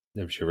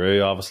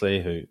Giroud,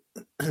 obviously,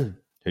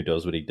 who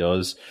does what he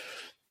does,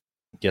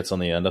 gets on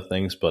the end of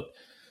things, but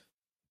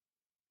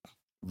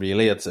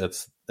really it's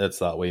it's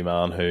that wee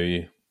man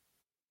who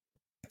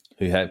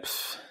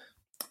helps.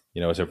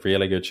 It's a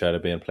really good shout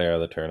at being player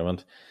of the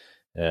tournament.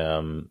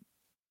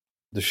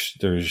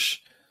 There's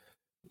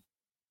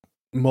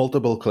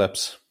multiple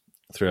clips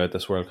throughout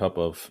this World Cup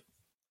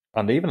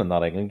and even in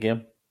that England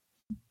game,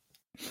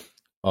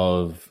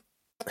 of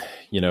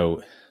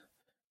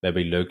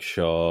maybe Luke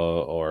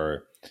Shaw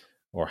or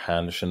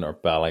Henderson or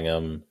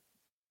Bellingham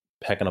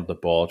picking up the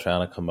ball,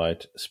 trying to come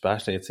out.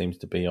 Especially it seems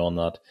to be on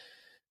that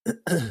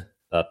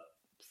that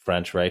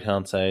French right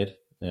hand side,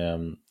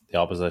 the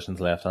opposition's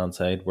left hand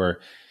side, where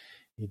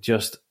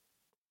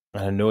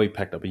I know he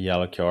picked up a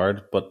yellow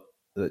card, but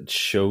it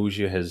shows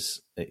you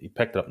he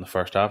picked it up in the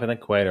first half, I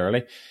think, quite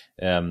early.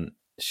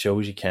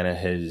 Shows you kind of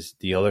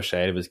the other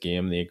side of his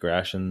game, the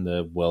aggression,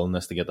 the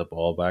willingness to get the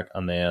ball back,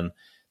 and then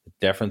the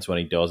difference when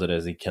he does it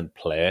is he can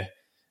play,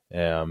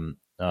 and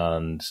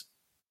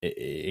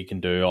he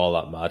can do all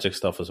that magic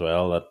stuff as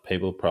well that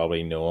people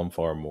probably know him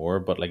for more.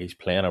 But like, he's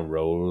playing a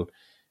role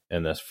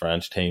in this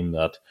French team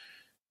that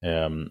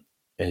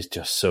is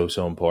just so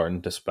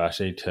important,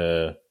 especially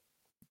to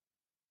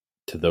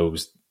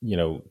those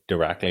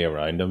directly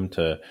around him,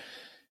 to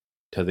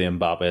the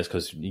Mbappes,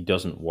 because he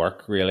doesn't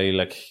work really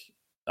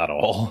at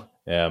all.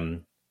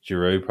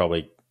 Giroud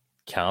probably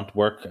can't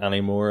work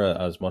anymore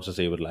as much as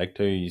he would like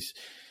to.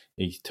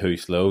 He's too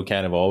slow,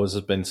 kind of always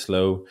has been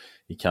slow.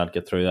 He can't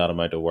get through that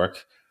amount of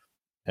work.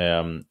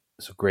 So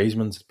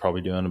Griezmann's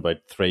probably doing about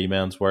 3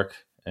 men's work,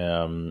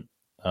 and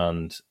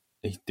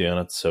he's doing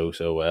it so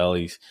well.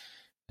 He's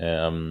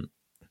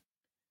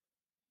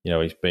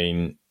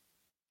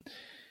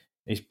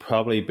he's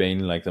probably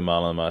been like the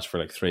man of the match for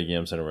like 3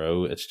 games in a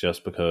row. It's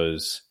just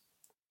because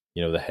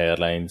the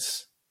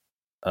headlines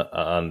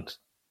and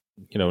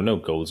no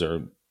goals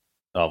are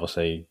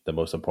obviously the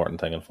most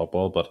important thing in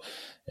football, but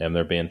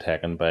they're being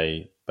taken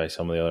by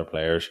some of the other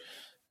players.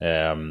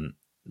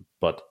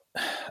 But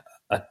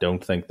I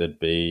don't think they'd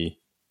be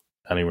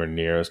anywhere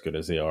near as good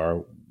as they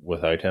are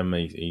without him.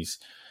 He's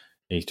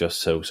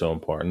just so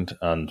important,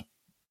 and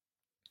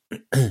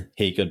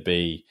he could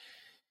be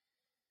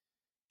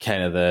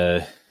kind of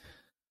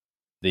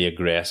the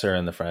aggressor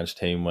in the French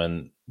team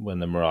when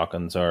the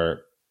Moroccans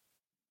are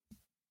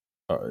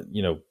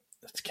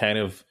it's kind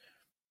of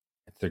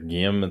their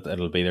game.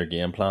 It'll be their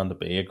game plan to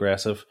be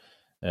aggressive,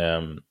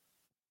 and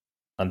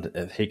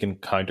if he can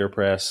counter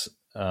press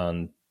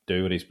and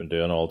do what he's been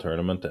doing all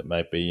tournament, it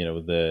might be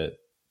the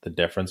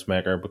difference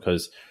maker,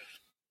 because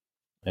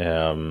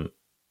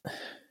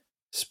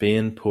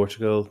Spain,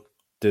 Portugal,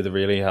 do they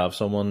really have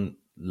someone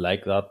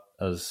like that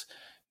as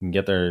can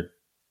get their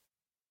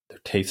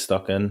teeth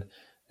stuck in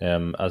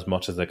as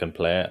much as they can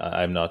play?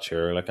 I'm not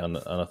sure, and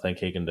I think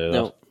he can do that.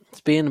 No,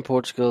 Spain and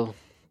Portugal,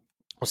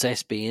 I'll say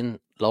Spain,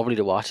 lovely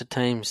to watch at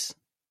times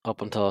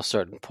up until a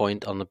certain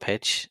point on the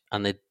pitch,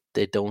 and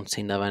they don't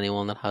seem to have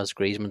anyone that has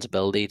Griezmann's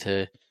ability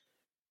to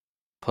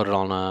put it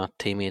on a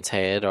teammate's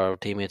head or a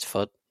teammate's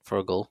foot for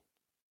a goal.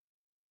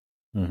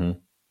 Mm-hmm.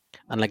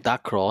 And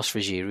that cross for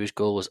Giroud's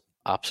goal was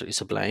absolutely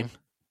sublime.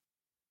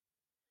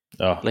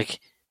 Oh,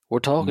 we're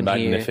talking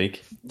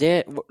magnifique.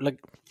 Here.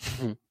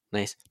 Yeah,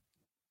 nice.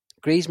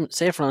 Griezmann,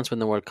 say France win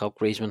the World Cup,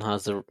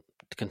 Griezmann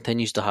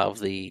continues to have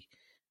the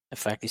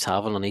effect he's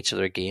having on each of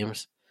their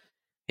games.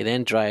 He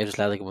then drives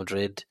Atletico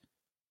Madrid.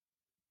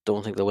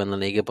 Don't think they'll win the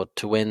Liga, but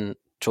to win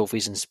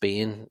trophies in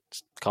Spain,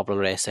 a couple of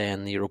Resa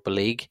in the Europa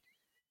League.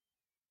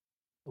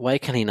 Why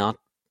can he not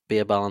be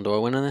a Ballon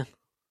d'Or winner then?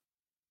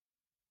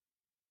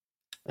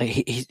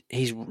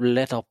 He's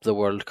lit up the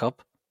World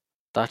Cup.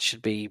 That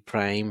should be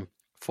prime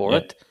for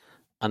it.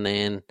 And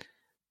then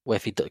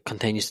if he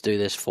continues to do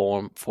this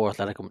form for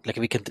Atletico, if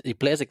he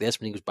plays like this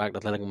when he goes back to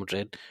Atletico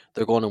Madrid,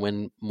 they're going to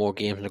win more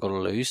games than they're going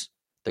to lose.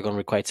 They're going to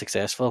be quite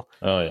successful.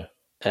 Oh yeah.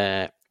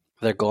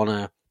 They're going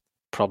to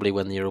probably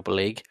win the Europa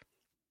League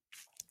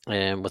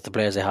with the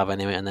players they have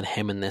anyway, and then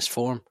him in this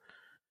form.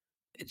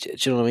 Do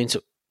you know what I mean?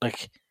 So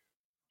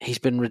he's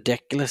been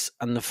ridiculous,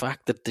 and the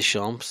fact that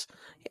Deschamps,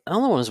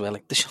 another one as well,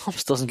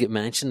 Deschamps doesn't get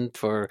mentioned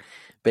for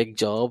big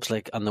jobs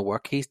and the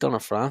work he's done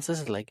at France. This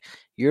is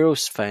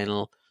Euros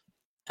final,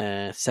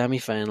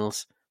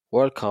 semi-finals,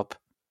 World Cup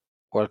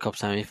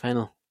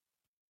semi-final.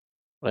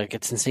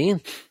 It's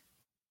insane.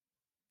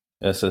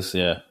 This is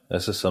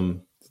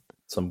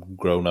some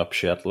grown up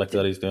shit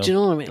that he's doing. Do you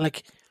know what I mean?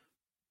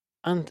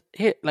 And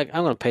here, I'm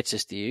going to pitch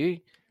this to you.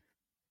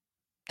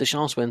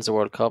 Deschamps wins the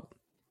World Cup,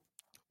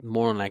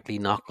 more than likely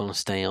not going to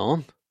stay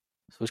on,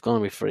 so it's going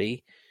to be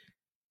free.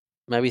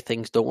 Maybe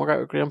things don't work out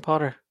with Graham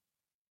Potter.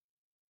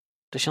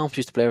 Deschamps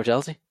used to play for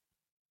Chelsea.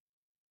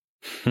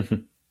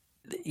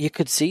 You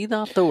could see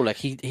that though.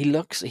 He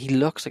looks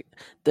like,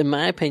 in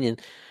my opinion,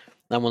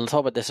 and we'll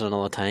talk about this in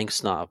another time.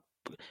 It's not.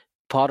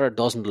 Potter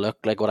doesn't look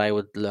like what I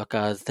would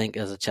think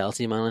as a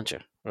Chelsea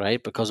manager,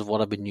 right? Because of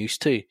what I've been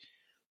used to.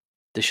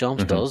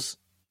 Deschamps does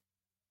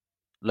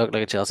look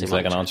like a Chelsea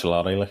manager. Like an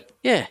Ancelotti,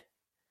 Yeah.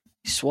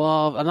 He's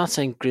suave. I'm not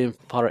saying Graham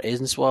Potter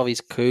isn't suave.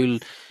 He's cool,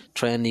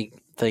 trendy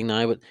thing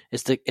now, but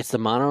it's the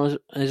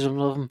mannerism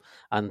of him.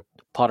 And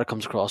Potter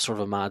comes across sort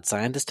of a mad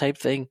scientist type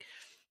thing,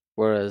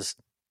 whereas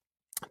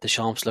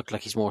Deschamps looked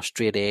like he's more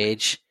straight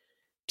edge,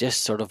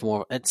 just sort of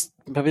more. It's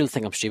people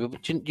think I'm stupid,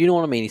 but you know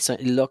what I mean.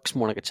 He looks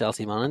more like a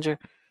Chelsea manager.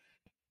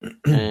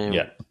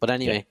 Yeah. But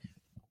anyway,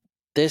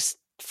 this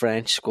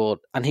French squad,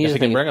 and here's If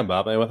the you can thing. bring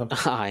Mbappe with him.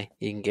 Aye,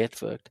 you can get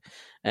fucked.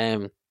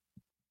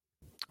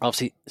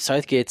 Obviously,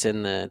 Southgate's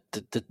in the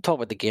talk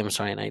about the game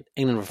Saturday night.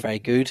 England were very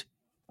good.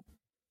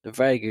 They're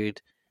very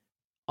good.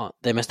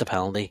 They missed a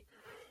penalty,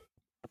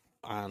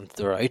 and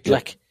they're out.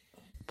 Yeah.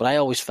 But I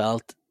always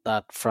felt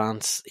that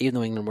France, even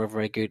though England were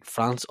very good,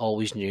 France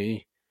always knew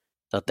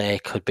that they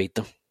could beat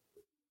them.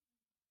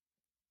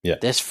 Yeah.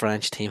 This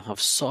French team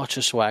have such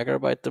a swagger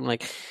about them.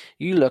 Like,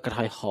 you look at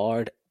how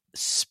hard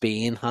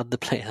Spain had to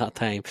play that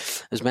time.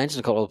 As mentioned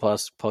in a couple of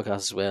podcasts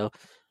as well,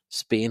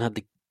 Spain had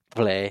to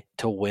play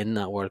to win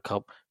that World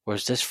Cup,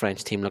 whereas this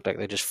French team looked like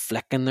they're just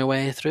flicking their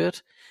way through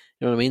it.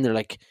 You know what I mean? They're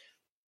like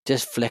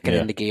just flicking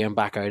into gear and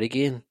back out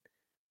again.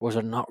 Whereas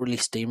they're not really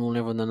steamrolling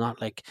everyone. They're not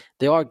like,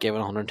 they are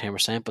giving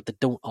 110%, but they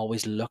don't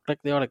always look like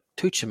they are. Like,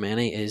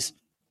 Tuchemeni is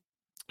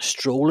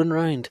strolling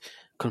around,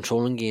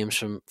 controlling games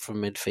from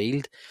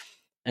midfield.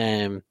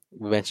 We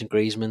mentioned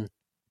Griezmann,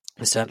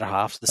 the centre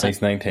halves.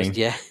 He's 19.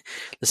 Yeah,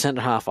 the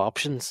centre half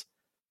options.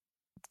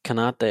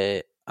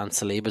 Kanate and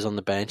Saliba's on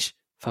the bench.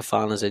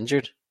 Fofana's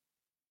injured.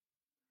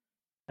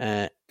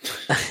 I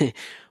can't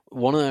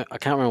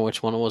remember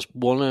which one it was.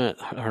 One of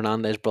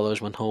Hernandez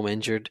brothers went home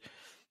injured.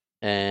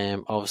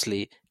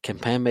 Obviously,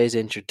 Kimpembe's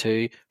injured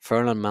too.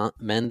 Ferland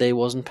Mendy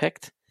wasn't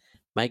picked.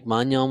 Mike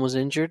Maignan was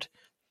injured.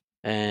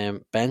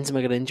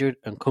 Benzema got injured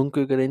and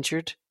Nkunku got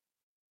injured.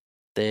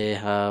 They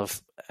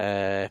have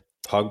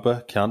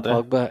Pogba,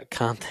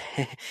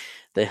 Kante.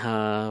 They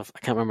have, I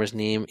can't remember his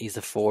name. He's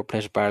the forward,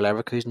 plays for Bayer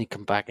Leverkusen. He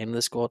come back into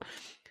the squad.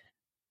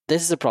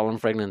 This is a problem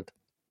for England.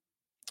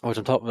 Which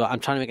I'm trying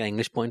to make an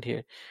English point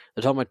here.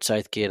 They're talking about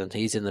Southgate, and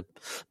he's in the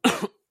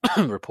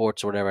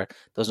reports or whatever.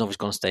 Doesn't know if he's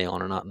going to stay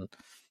on or not. And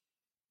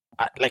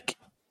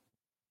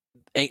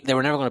they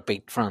were never going to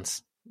beat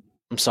France.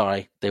 I'm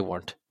sorry, they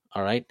weren't.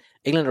 All right,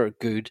 England are a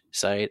good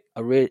side.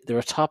 They're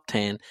a top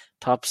 10,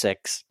 top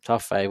 6,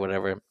 top 5,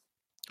 whatever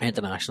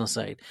international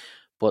side.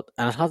 But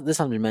this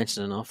hasn't been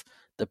mentioned enough.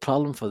 The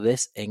problem for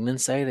this England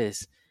side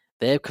is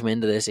they've come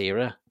into this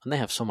era and they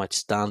have so much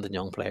standing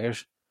young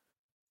players.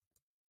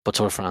 But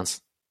so are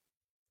France.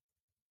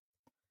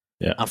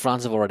 Yeah. And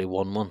France have already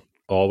won one.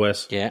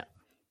 Always. Yeah.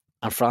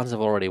 And France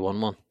have already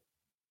won one.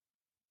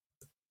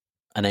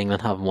 And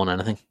England haven't won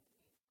anything.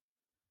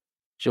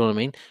 Do you know what I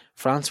mean?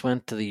 France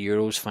went to the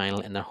Euros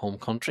final in their home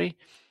country,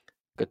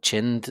 got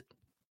chinned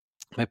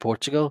by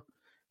Portugal.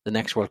 The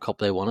next World Cup,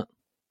 they won it.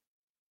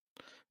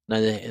 Now,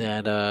 they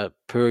had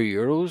poor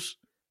Euros,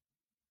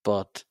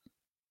 but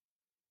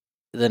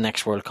the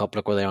next World Cup,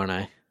 look where they are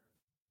now.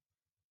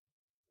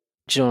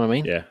 Do you know what I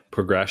mean? Yeah,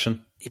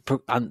 progression.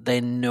 And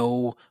they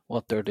know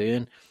what they're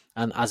doing.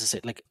 And as I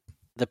said, like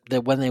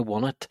when they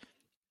won it,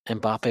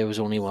 Mbappe was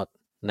only,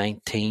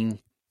 19.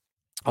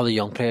 All the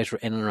young players were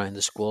in and around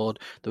the squad.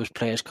 There was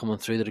players coming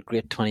through that are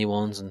great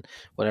 21s and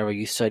whatever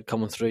youth side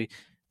coming through.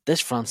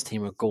 This France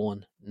team are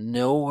going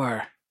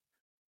nowhere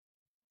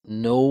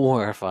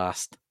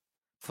fast.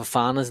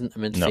 Fofana's in the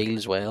midfield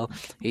as well.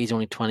 He's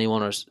only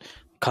 21. Or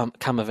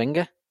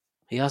Camavinga,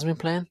 he hasn't been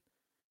playing.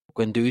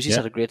 Guendouzi's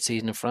had a great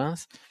season in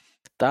France.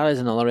 That is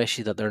another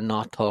issue that they're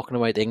not talking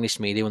about, the English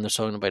media, when they're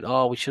talking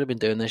about, we should have been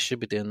doing this,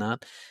 should be doing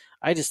that.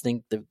 I just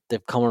think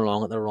they've come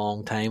along at the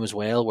wrong time as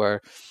well,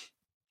 where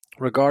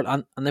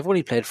and they've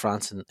only played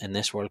France in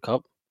this World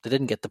Cup. They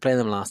didn't get to play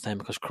them last time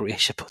because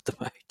Croatia put them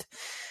out.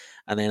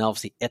 And then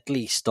obviously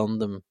Italy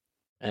stunned them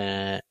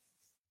in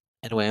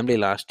Wembley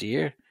last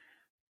year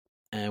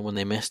when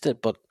they missed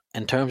it. But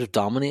in terms of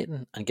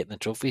dominating and getting the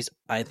trophies,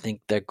 I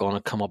think they're going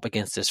to come up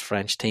against this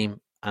French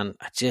team. And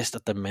I just,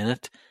 at the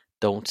minute,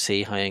 don't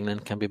see how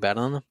England can be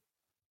better than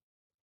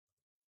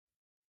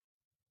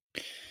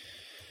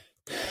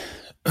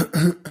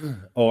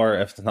them. Or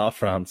if it's not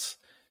France,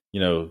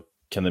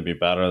 can they be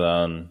better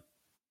than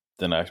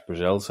the next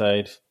Brazil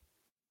side,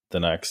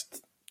 the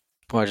next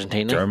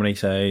Argentina, Germany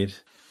side,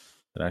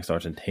 the next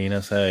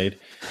Argentina side?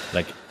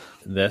 Like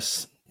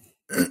this,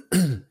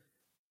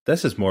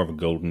 this is more of a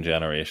golden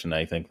generation,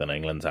 I think, than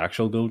England's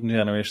actual golden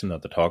generation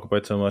that they talk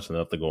about so much and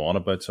that they go on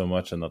about so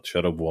much and that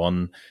should have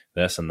won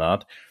this and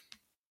that.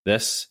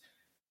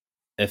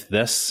 If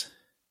this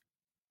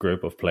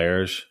group of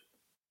players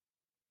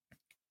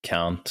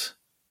can't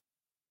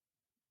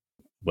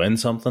win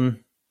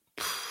something,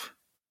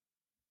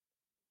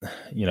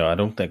 I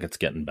don't think it's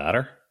getting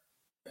better.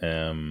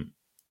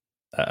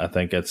 I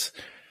think it's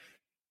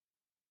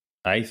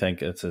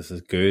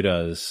as good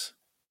as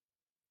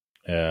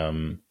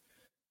it's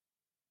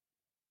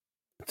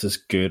as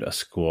good a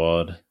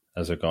squad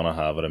as they're gonna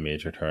have at a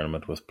major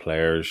tournament, with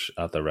players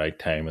at the right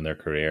time in their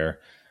career,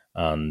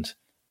 and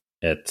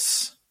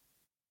it's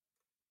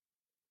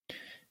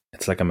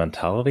like a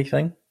mentality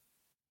thing.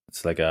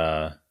 It's like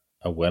a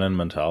winning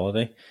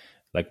mentality.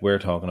 Like, we're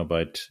talking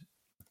about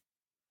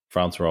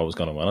France were always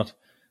going to win it.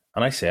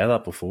 And I said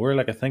that before.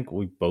 Like, I think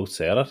we both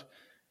said it.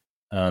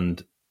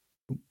 And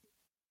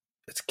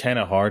it's kind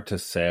of hard to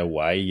say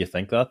why you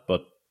think that,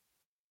 but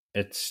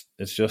it's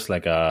just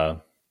like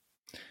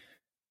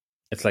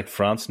it's like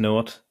France know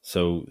it,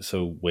 so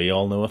we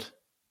all know it.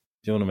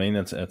 Do you know what I mean?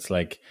 It's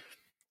like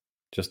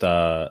just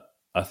a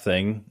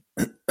thing,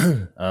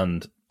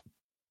 and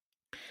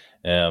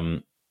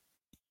the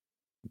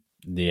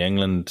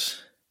England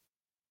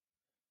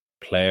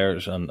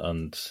players and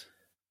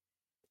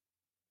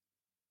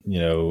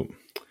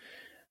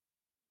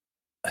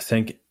I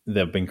think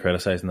they've been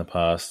criticised in the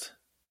past,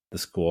 the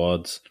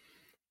squads,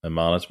 the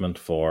management,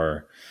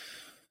 for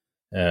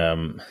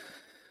doubting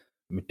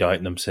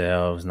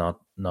themselves, not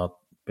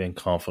being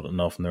confident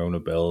enough in their own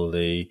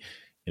ability.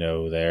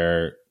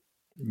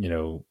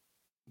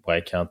 Why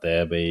can't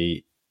they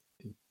be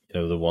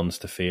the ones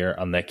to fear?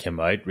 And they came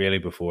out really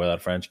before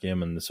that French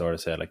game and they sort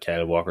of said, like,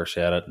 Kyle Walker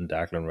said it and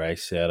Declan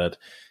Rice said it.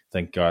 I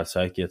think Gareth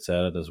Southgate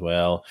said it as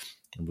well.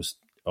 It was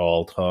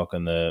all talk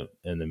in the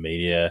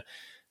media,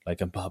 like,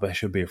 Mbappe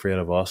should be afraid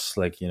of us,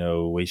 like,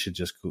 we should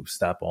just go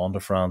step on to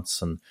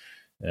France and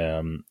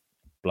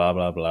blah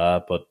blah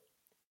blah. But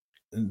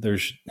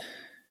there's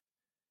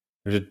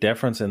a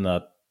difference in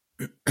that.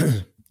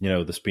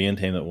 The Spain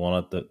team that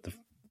won it, the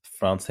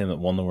France team that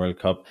won the World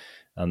Cup,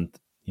 and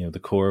the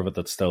core of it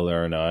that's still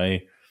there now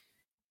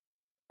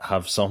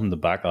have something to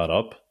back that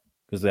up,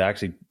 because they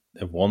actually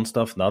have won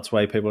stuff, and that's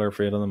why people are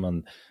afraid of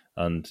them,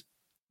 and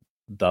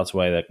that's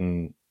why they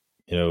can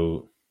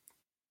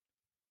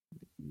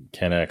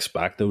kind of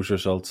expect those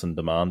results and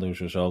demand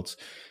those results,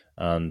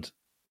 and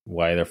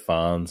why their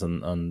fans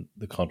and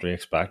the country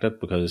expect it,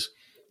 because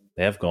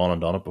they have gone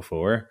and done it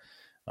before,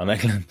 and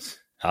England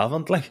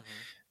haven't, like,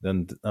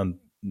 and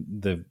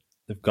they've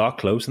got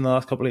close in the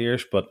last couple of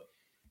years, but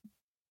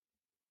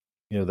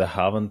they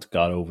haven't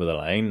got over the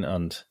line,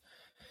 and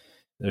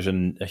there's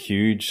a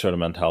huge sort of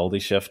mentality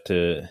shift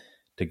to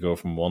go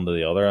from one to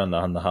the other, and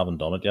they haven't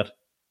done it yet.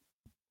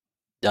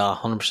 Yeah,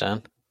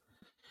 100%.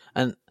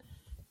 And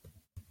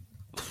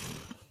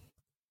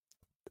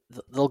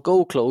they'll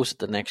go close at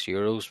the next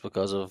Euros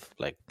because of,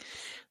 like,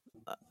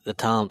 the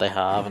talent they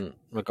have, and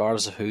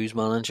regardless of who's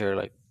manager,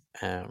 like,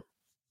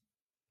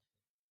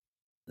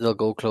 they'll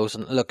go close.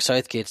 And look,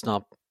 Southgate's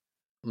not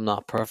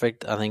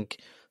perfect. I think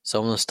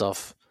some of the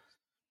stuff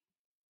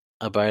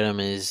about him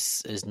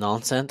is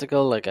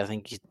nonsensical. Like, I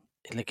think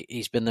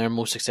he's been their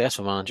most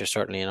successful manager,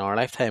 certainly in our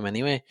lifetime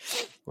anyway,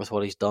 with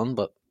what he's done.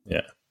 But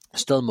yeah,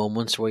 still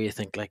moments where you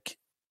think, like,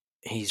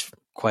 he's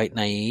quite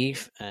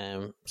naive.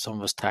 Some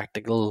of his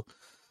tactical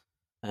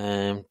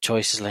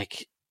choices,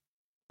 like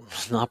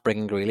not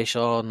bringing Grealish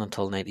on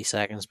until 90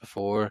 seconds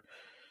before.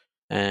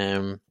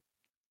 Pardon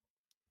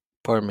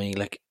me,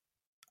 like,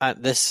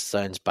 this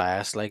sounds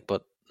biased, like,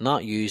 but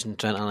not using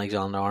Trent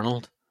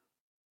Alexander-Arnold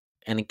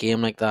in a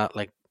game like that,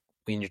 like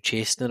when you're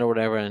chasing it or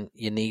whatever, and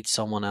you need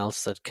someone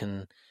else that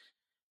can.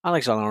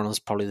 Alexander-Arnold's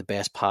probably the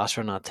best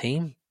passer in that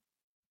team.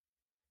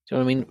 Do you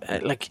know what I mean?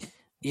 Like,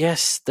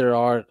 yes, there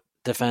are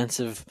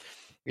defensive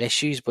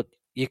issues, but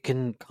you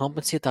can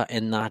compensate that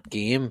in that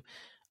game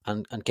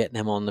and getting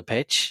him on the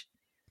pitch,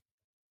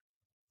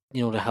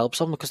 to help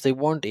someone, because they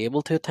weren't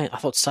able to at times. I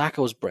thought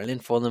Saka was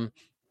brilliant for them.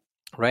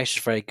 Rice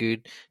was very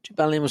good. Jude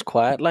Bellingham was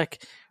quiet,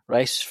 like.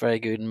 Rice was very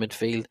good in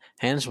midfield.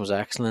 Henderson was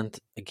excellent.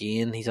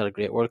 Again, he's had a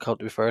great World Cup,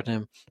 to be fair to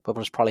him, but it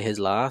was probably his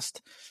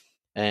last.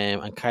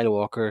 And Kyle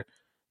Walker,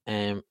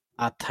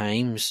 at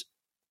times,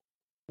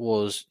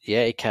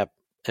 he kept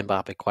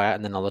Mbappe quiet,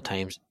 and then other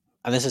times,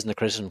 and this isn't a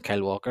criticism of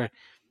Kyle Walker,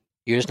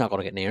 you're just not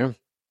going to get near him,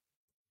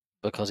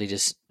 because he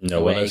just,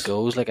 the way he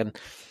goes, like, and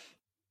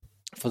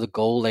for the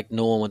goal, like,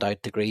 no one went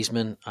out to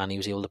Griezmann, and he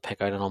was able to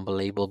pick out an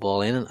unbelievable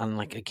ball in, and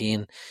like,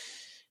 again,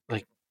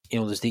 like,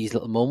 there's these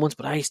little moments,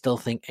 but I still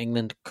think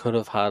England could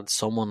have had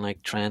someone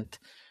like Trent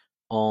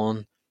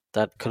on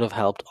that could have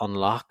helped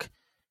unlock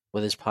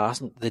with his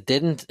passing. They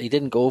didn't. He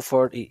didn't go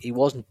for it. He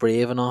wasn't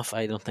brave enough,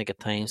 I don't think, at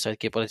times,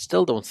 Southgate, but I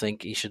still don't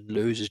think he should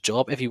lose his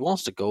job. If he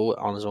wants to go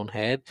on his own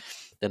head,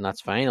 then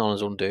that's fine, on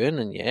his own doing,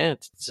 and yeah,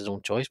 it's his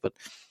own choice, but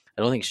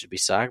I don't think he should be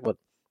sacked. But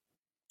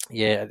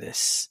yeah,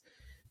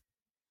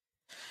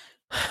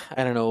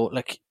 I don't know,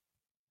 like,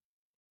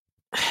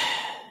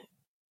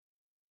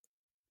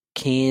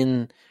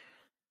 Kane,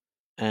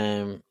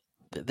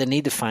 they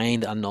need to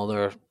find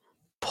another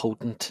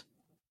potent.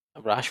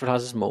 Rashford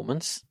has his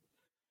moments,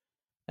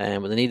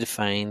 but they need to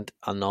find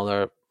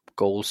another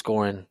goal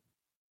scoring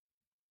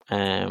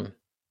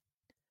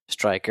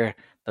striker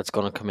that's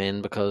going to come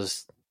in,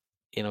 because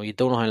you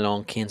don't know how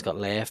long Kane's got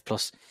left.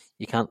 Plus,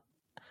 you can't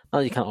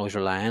always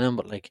rely on him,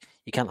 but like,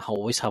 you can't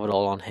always have it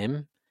all on him,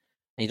 and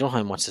you don't know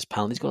how much this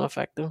penalty's going to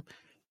affect him.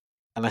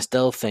 And I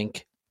still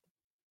think,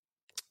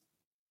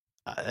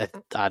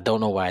 I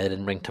don't know why they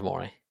didn't bring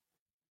Tomori.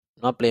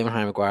 I'm not blaming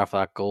Harry Maguire for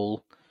that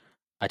goal.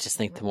 I just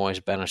think Tomori's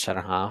a better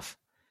centre half,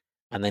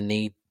 and they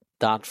need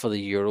that for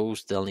the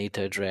Euros. They'll need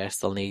to address.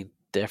 They'll need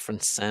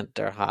different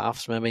centre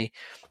halves. Maybe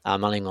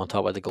I'm not even going to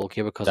talk about the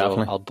goalkeeper, because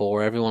I'll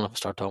bore everyone if I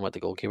start talking about the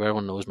goalkeeper.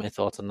 Everyone knows my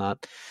thoughts on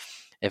that.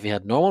 If he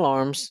had normal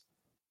arms,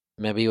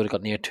 maybe he would have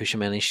got near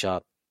Tchouaméni's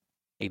shot.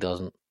 He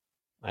doesn't.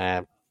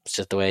 It's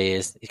just the way he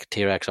is. He's got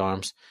T-Rex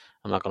arms,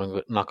 I'm not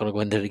going to go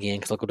into it again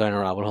because I'll go down a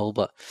rabbit hole.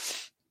 But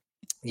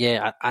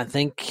yeah, I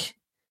think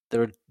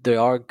they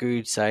are a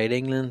good side,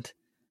 England,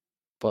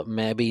 but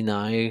maybe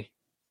now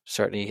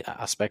certainly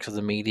aspects of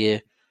the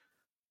media,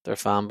 their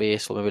fan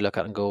base will maybe look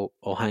at it and go,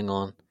 "Oh, hang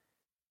on,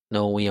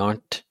 no, we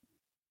aren't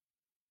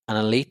an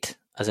elite,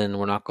 as in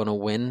we're not going to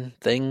win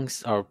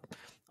things or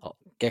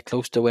get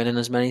close to winning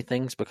as many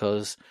things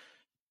because,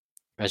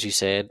 as you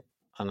said,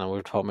 and we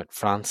were talking about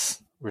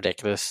France,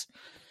 ridiculous.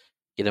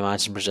 You'd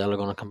imagine Brazil are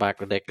going to come back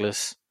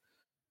ridiculous.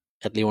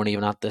 Italy weren't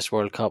even at this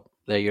World Cup.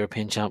 They're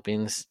European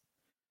champions.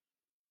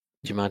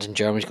 Do you imagine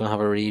Germany's going to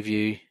have a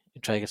review,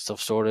 try to get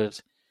stuff sorted?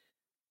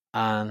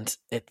 And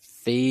it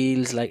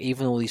feels like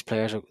even though these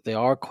players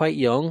are quite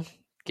young,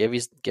 give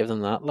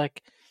them that,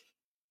 like,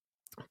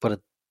 but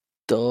it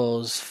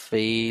does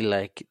feel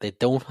like they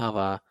don't have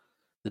a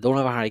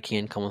Harry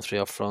Kane coming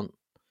through up front.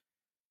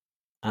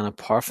 And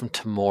apart from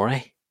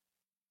Tomori,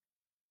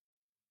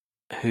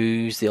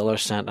 who's the other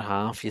centre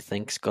half you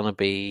think's gonna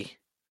be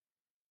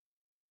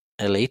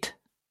elite?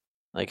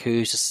 Like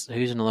who's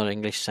another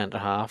English centre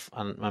half?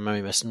 And I'm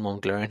maybe missing one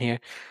glaring here.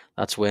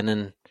 That's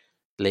winning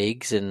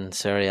leagues in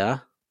Serie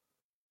A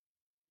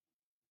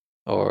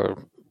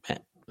or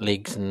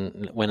leagues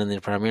and winning the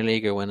Premier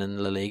League or winning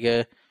La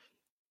Liga.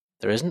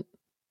 There isn't.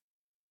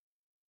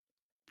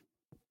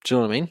 Do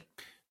you know what I mean?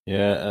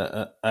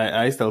 Yeah,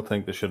 I still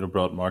think they should have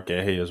brought Mark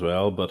Gahey as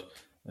well, but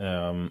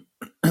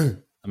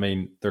I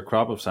mean, their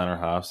crop of centre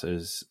halves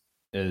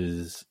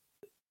is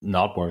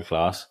not world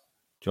class.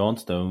 John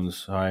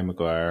Stones, Harry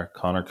Maguire,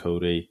 Connor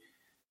Cody,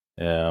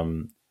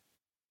 who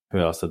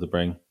else did they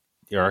bring?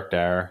 Eric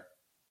Dyer,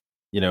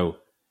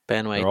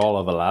 Ben White. They're all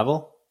of a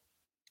level.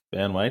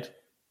 Ben White,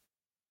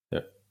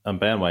 and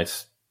Ben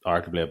White's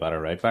arguably a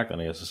better right back than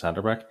he is a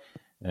centre back,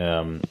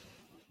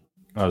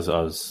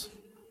 as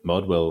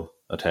Mud will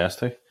attest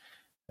to.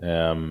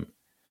 They're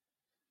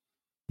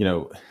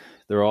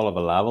all of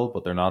a level,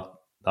 but they're not.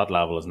 That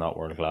level is not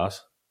world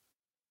class,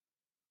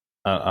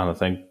 and I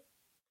think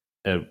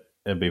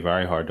it'd be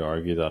very hard to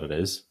argue that it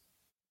is.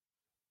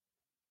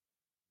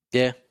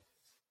 Yeah,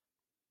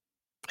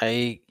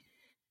 I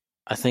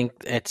think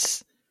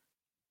it's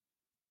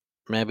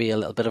maybe a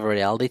little bit of a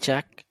reality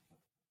check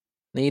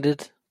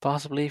needed,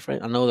 possibly.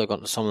 I know they're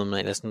going to, some of them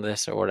might listen to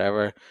this or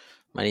whatever.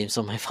 Might even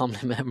some of my family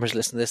members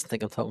listen to this and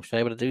think I'm talking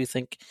shy, but I do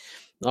think,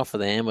 not for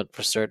them, but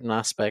for certain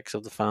aspects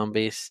of the fan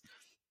base,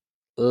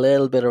 a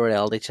little bit of a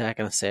reality check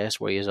and assess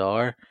where you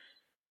are.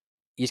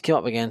 You came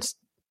up against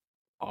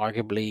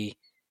arguably,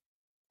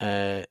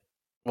 the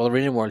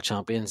reigning world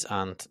champions,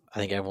 and I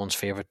think everyone's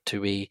favourite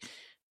to be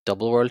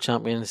double world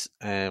champions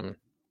and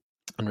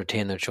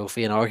retain their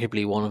trophy, and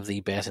arguably one of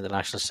the best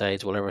international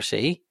sides we'll ever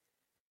see.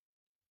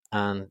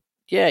 And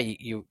yeah,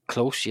 you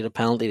close, you had a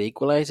penalty to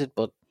equalise it,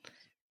 but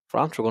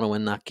France were going to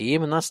win that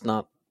game, and that's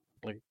not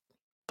like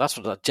that's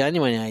what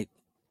genuinely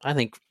I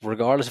think.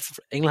 Regardless if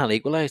England had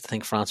equalised, I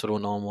think France would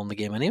have won the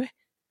game anyway.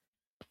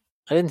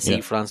 I didn't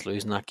see France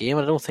losing that game.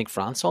 I don't think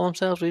France saw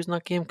themselves losing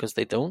that game because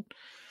they don't.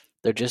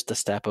 They're just a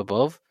step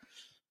above,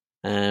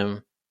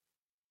 and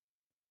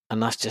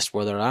that's just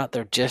where they're at.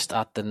 They're just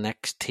at the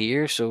next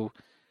tier, so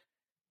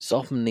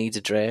something needs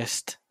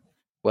addressed.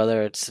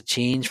 Whether it's a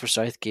change for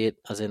Southgate,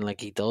 as in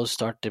like he does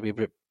start to be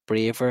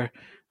braver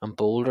and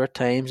bolder at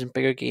times in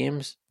bigger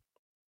games,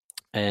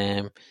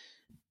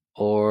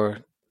 or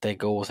they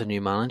go with a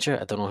new manager.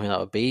 I don't know who that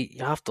would be.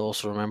 You have to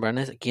also remember, and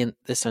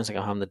this sounds like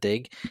I'm having to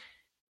dig,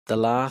 the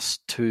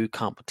last two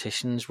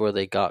competitions where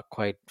they got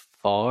quite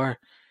far,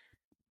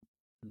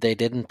 they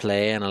didn't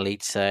play an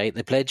elite side.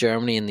 They played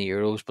Germany in the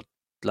Euros, but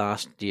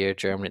last year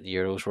Germany at the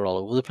Euros were all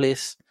over the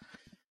place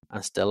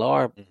and still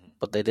are,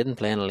 but they didn't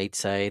play an elite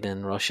side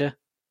in Russia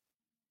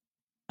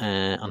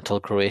until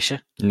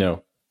Croatia.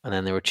 No. And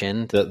then they were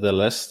chinned. The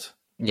list.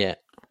 Yeah.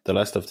 The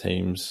list of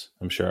teams,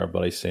 I'm sure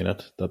everybody's seen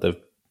it, that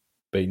they've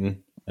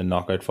beaten in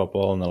knockout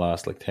football in the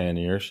last 10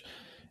 years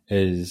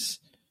is,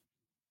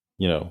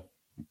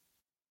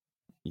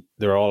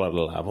 they're all at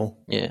a level.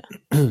 Yeah.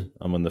 And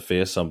when they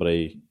face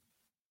somebody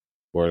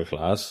world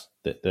class,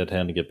 they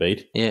tend to get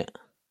beat. Yeah.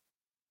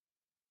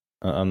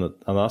 And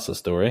that's the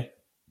story.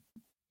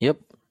 Yep.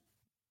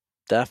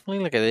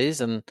 Definitely, like it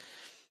is. And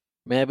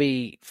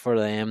maybe for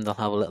them, they'll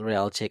have a little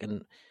reality check.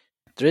 And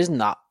there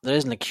isn't a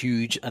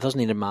huge, it doesn't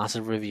need a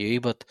massive review,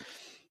 but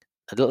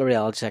a little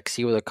reality check,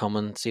 see where they're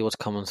coming, see what's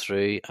coming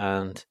through,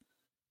 and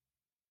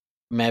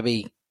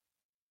maybe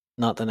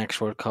not the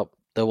next World Cup,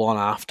 the one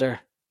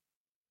after,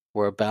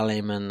 where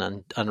Bellingham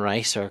and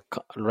Rice are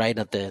right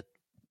at the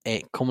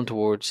coming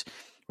towards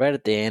right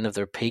at the end of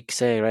their peak,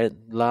 say right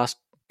last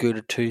good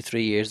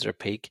 2-3 years of their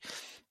peak.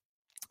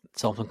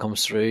 Something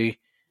comes through,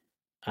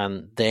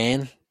 and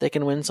then they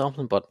can win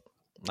something. But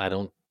I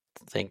don't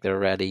think they're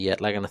ready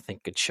yet. And I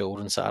think it showed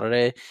on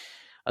Saturday.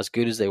 As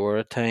good as they were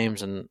at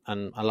times, and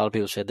a lot of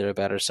people said they're a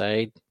better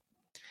side,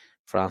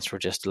 France were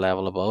just a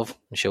level above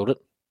and showed it.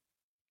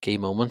 Key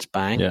moments,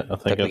 bang, yeah, I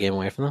think took the game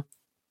away from them.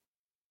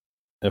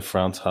 If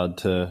France had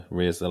to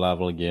raise the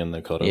level again,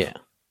 they could have. Yeah.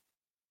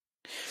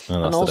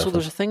 And also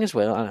there's a thing as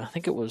well, and I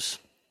think it was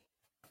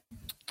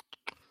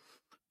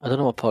I don't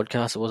know what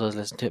podcast it was I was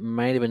listening to. It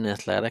might have been The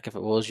Athletic. If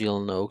it was,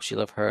 you'll know 'cause you'll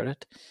have heard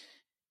it.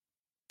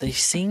 They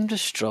seem to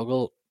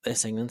struggle,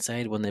 this England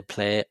side, when they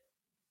play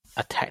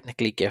a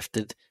technically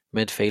gifted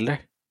midfielder.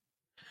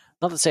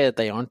 Not to say that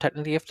they aren't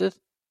technically gifted.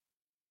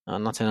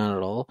 I'm not saying that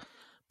at all.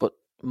 But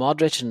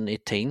Modric in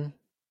 18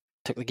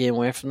 took the game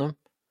away from them.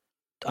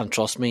 And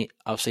trust me,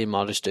 I've seen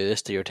Modric do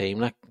this to your team.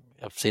 Like,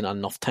 I've seen it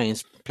enough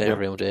times playing Yep.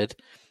 Real Madrid.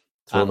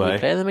 So And we have I.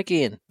 play them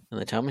again in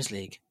the Champions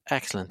League.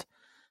 Excellent.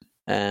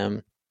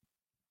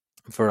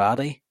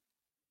 Verratti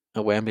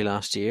at Wembley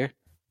last year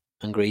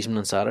and Griezmann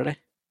on Saturday.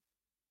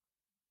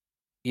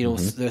 You know,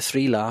 Mhm. their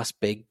three last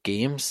big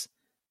games,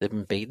 they've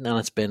been beaten, and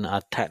it's been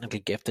a technically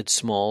gifted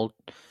small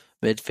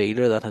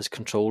midfielder that has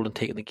controlled and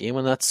taken the game,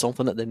 and that's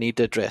something that they need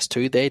to address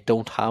too. They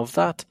don't have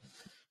that.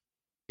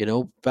 You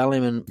know,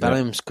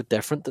 Bellingham's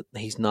different.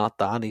 He's not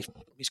that.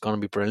 He's going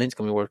to be brilliant. He's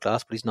going to be world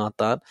class, but he's not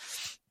that.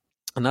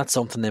 And that's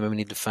something they maybe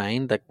need to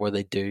find, like where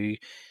they do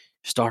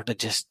start to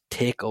just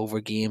take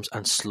over games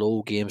and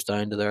slow games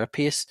down to their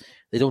pace.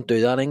 They don't do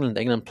that.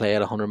 England play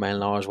at 100 mile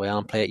an hour as well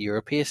and play at your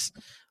pace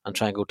and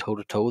try and go toe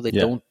to toe. They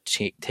don't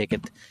take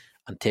it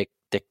and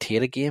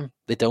dictate a game.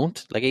 They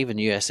don't. Like even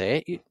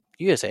USA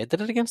did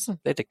it against them.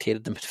 They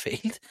dictated the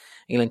midfield.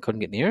 England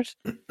couldn't get near it.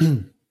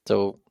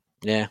 So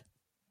yeah,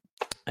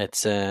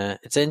 it's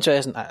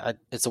interesting.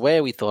 It's the way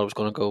we thought it was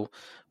going to go.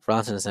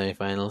 France in the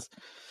semi-finals.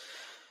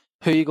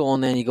 Who you going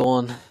then? You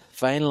going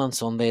final on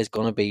Sunday is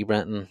going to be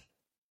Brenton.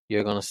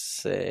 You're going to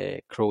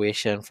say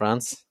Croatia and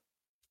France.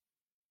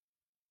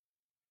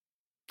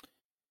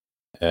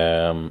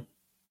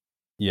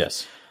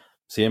 Yes.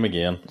 Same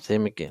again.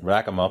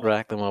 Rack them up. What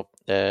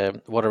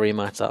a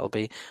rematch that'll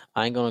be.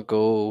 I'm going to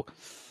go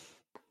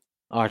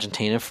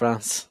Argentina,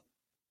 France.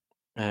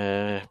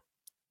 I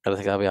think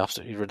that'll be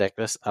absolutely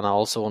ridiculous. And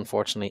also,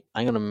 unfortunately,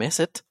 I'm going to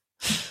miss it.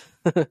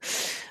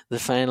 The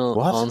final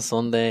on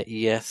Sunday,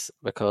 yes,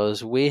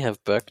 because we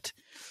have booked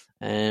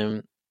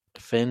Finn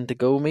to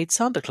go meet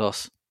Santa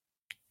Claus.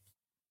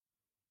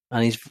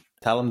 And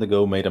tell him to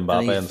go meet Mbappe.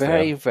 And he's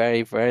very,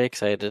 very, very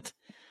excited.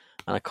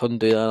 And I couldn't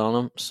do that on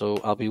him, so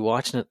I'll be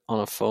watching it on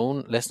a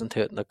phone, listening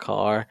to it in the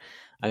car.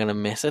 I'm going to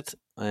miss it.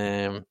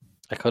 I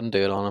couldn't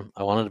do it on him.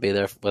 I wanted to be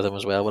there with him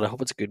as well, but I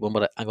hope it's a good one.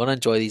 But I'm going to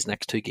enjoy these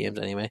next two games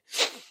anyway,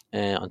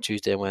 on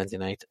Tuesday and Wednesday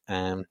night.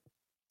 I'm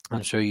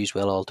sure you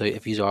will all too,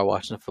 if you are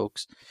watching it,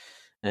 folks,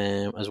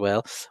 as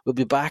well. We'll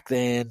be back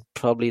then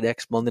probably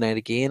next Monday night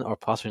again, or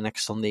possibly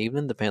next Sunday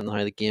evening, depending on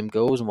how the game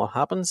goes and what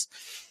happens.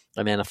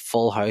 And then a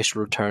full house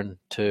will return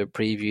to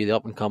preview the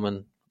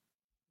up-and-coming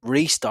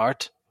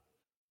restart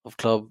of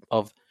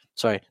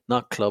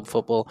not club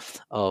football,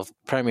 of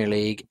Premier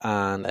League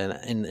and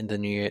in the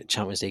new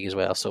Champions League as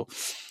well. So,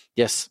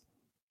 yes,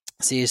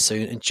 see you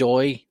soon.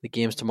 Enjoy the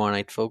games tomorrow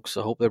night, folks.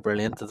 I hope they're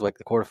brilliant, like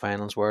the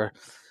quarterfinals were.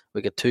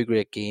 We got two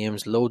great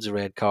games, loads of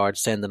red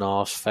cards, sending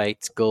offs,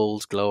 fights,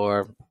 goals,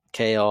 galore,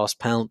 chaos,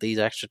 penalties,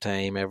 extra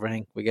time,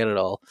 everything. We get it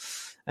all.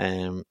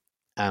 And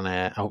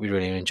I hope you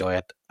really enjoy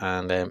it.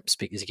 And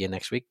speak to you again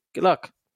next week. Good luck.